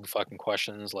softballed fucking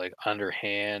questions, like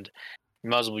underhand. You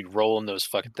might as well be rolling those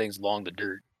fucking things along the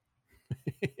dirt.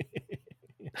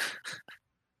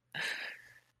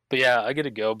 But yeah, I gotta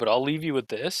go, but I'll leave you with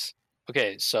this.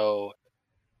 Okay, so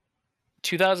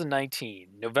 2019,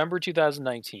 November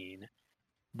 2019,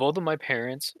 both of my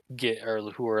parents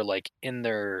who are like in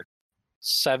their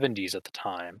 70s at the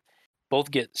time,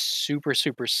 both get super,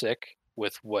 super sick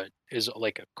with what is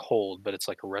like a cold, but it's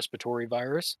like a respiratory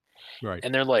virus. Right.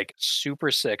 And they're like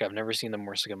super sick. I've never seen them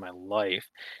more sick in my life.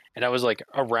 And I was like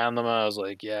around them. I was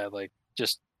like, yeah, like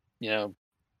just,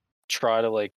 try to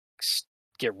like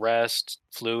get rest,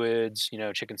 fluids,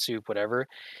 chicken soup, whatever.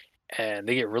 And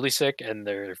they get really sick and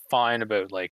they're fine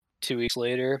about like 2 weeks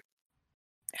later.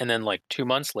 And then like 2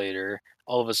 months later,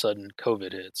 all of a sudden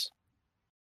COVID hits.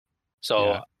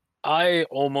 So I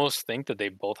almost think that they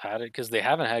both had it because they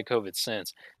haven't had COVID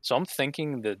since. So I'm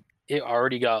thinking that it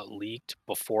already got leaked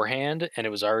beforehand and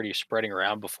it was already spreading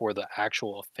around before the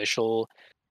actual official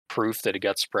proof that it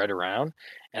got spread around.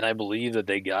 And I believe that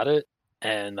they got it.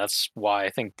 And that's why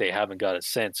I think they haven't got it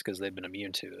since, because they've been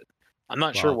immune to it. I'm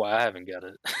not sure why I haven't got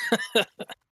it.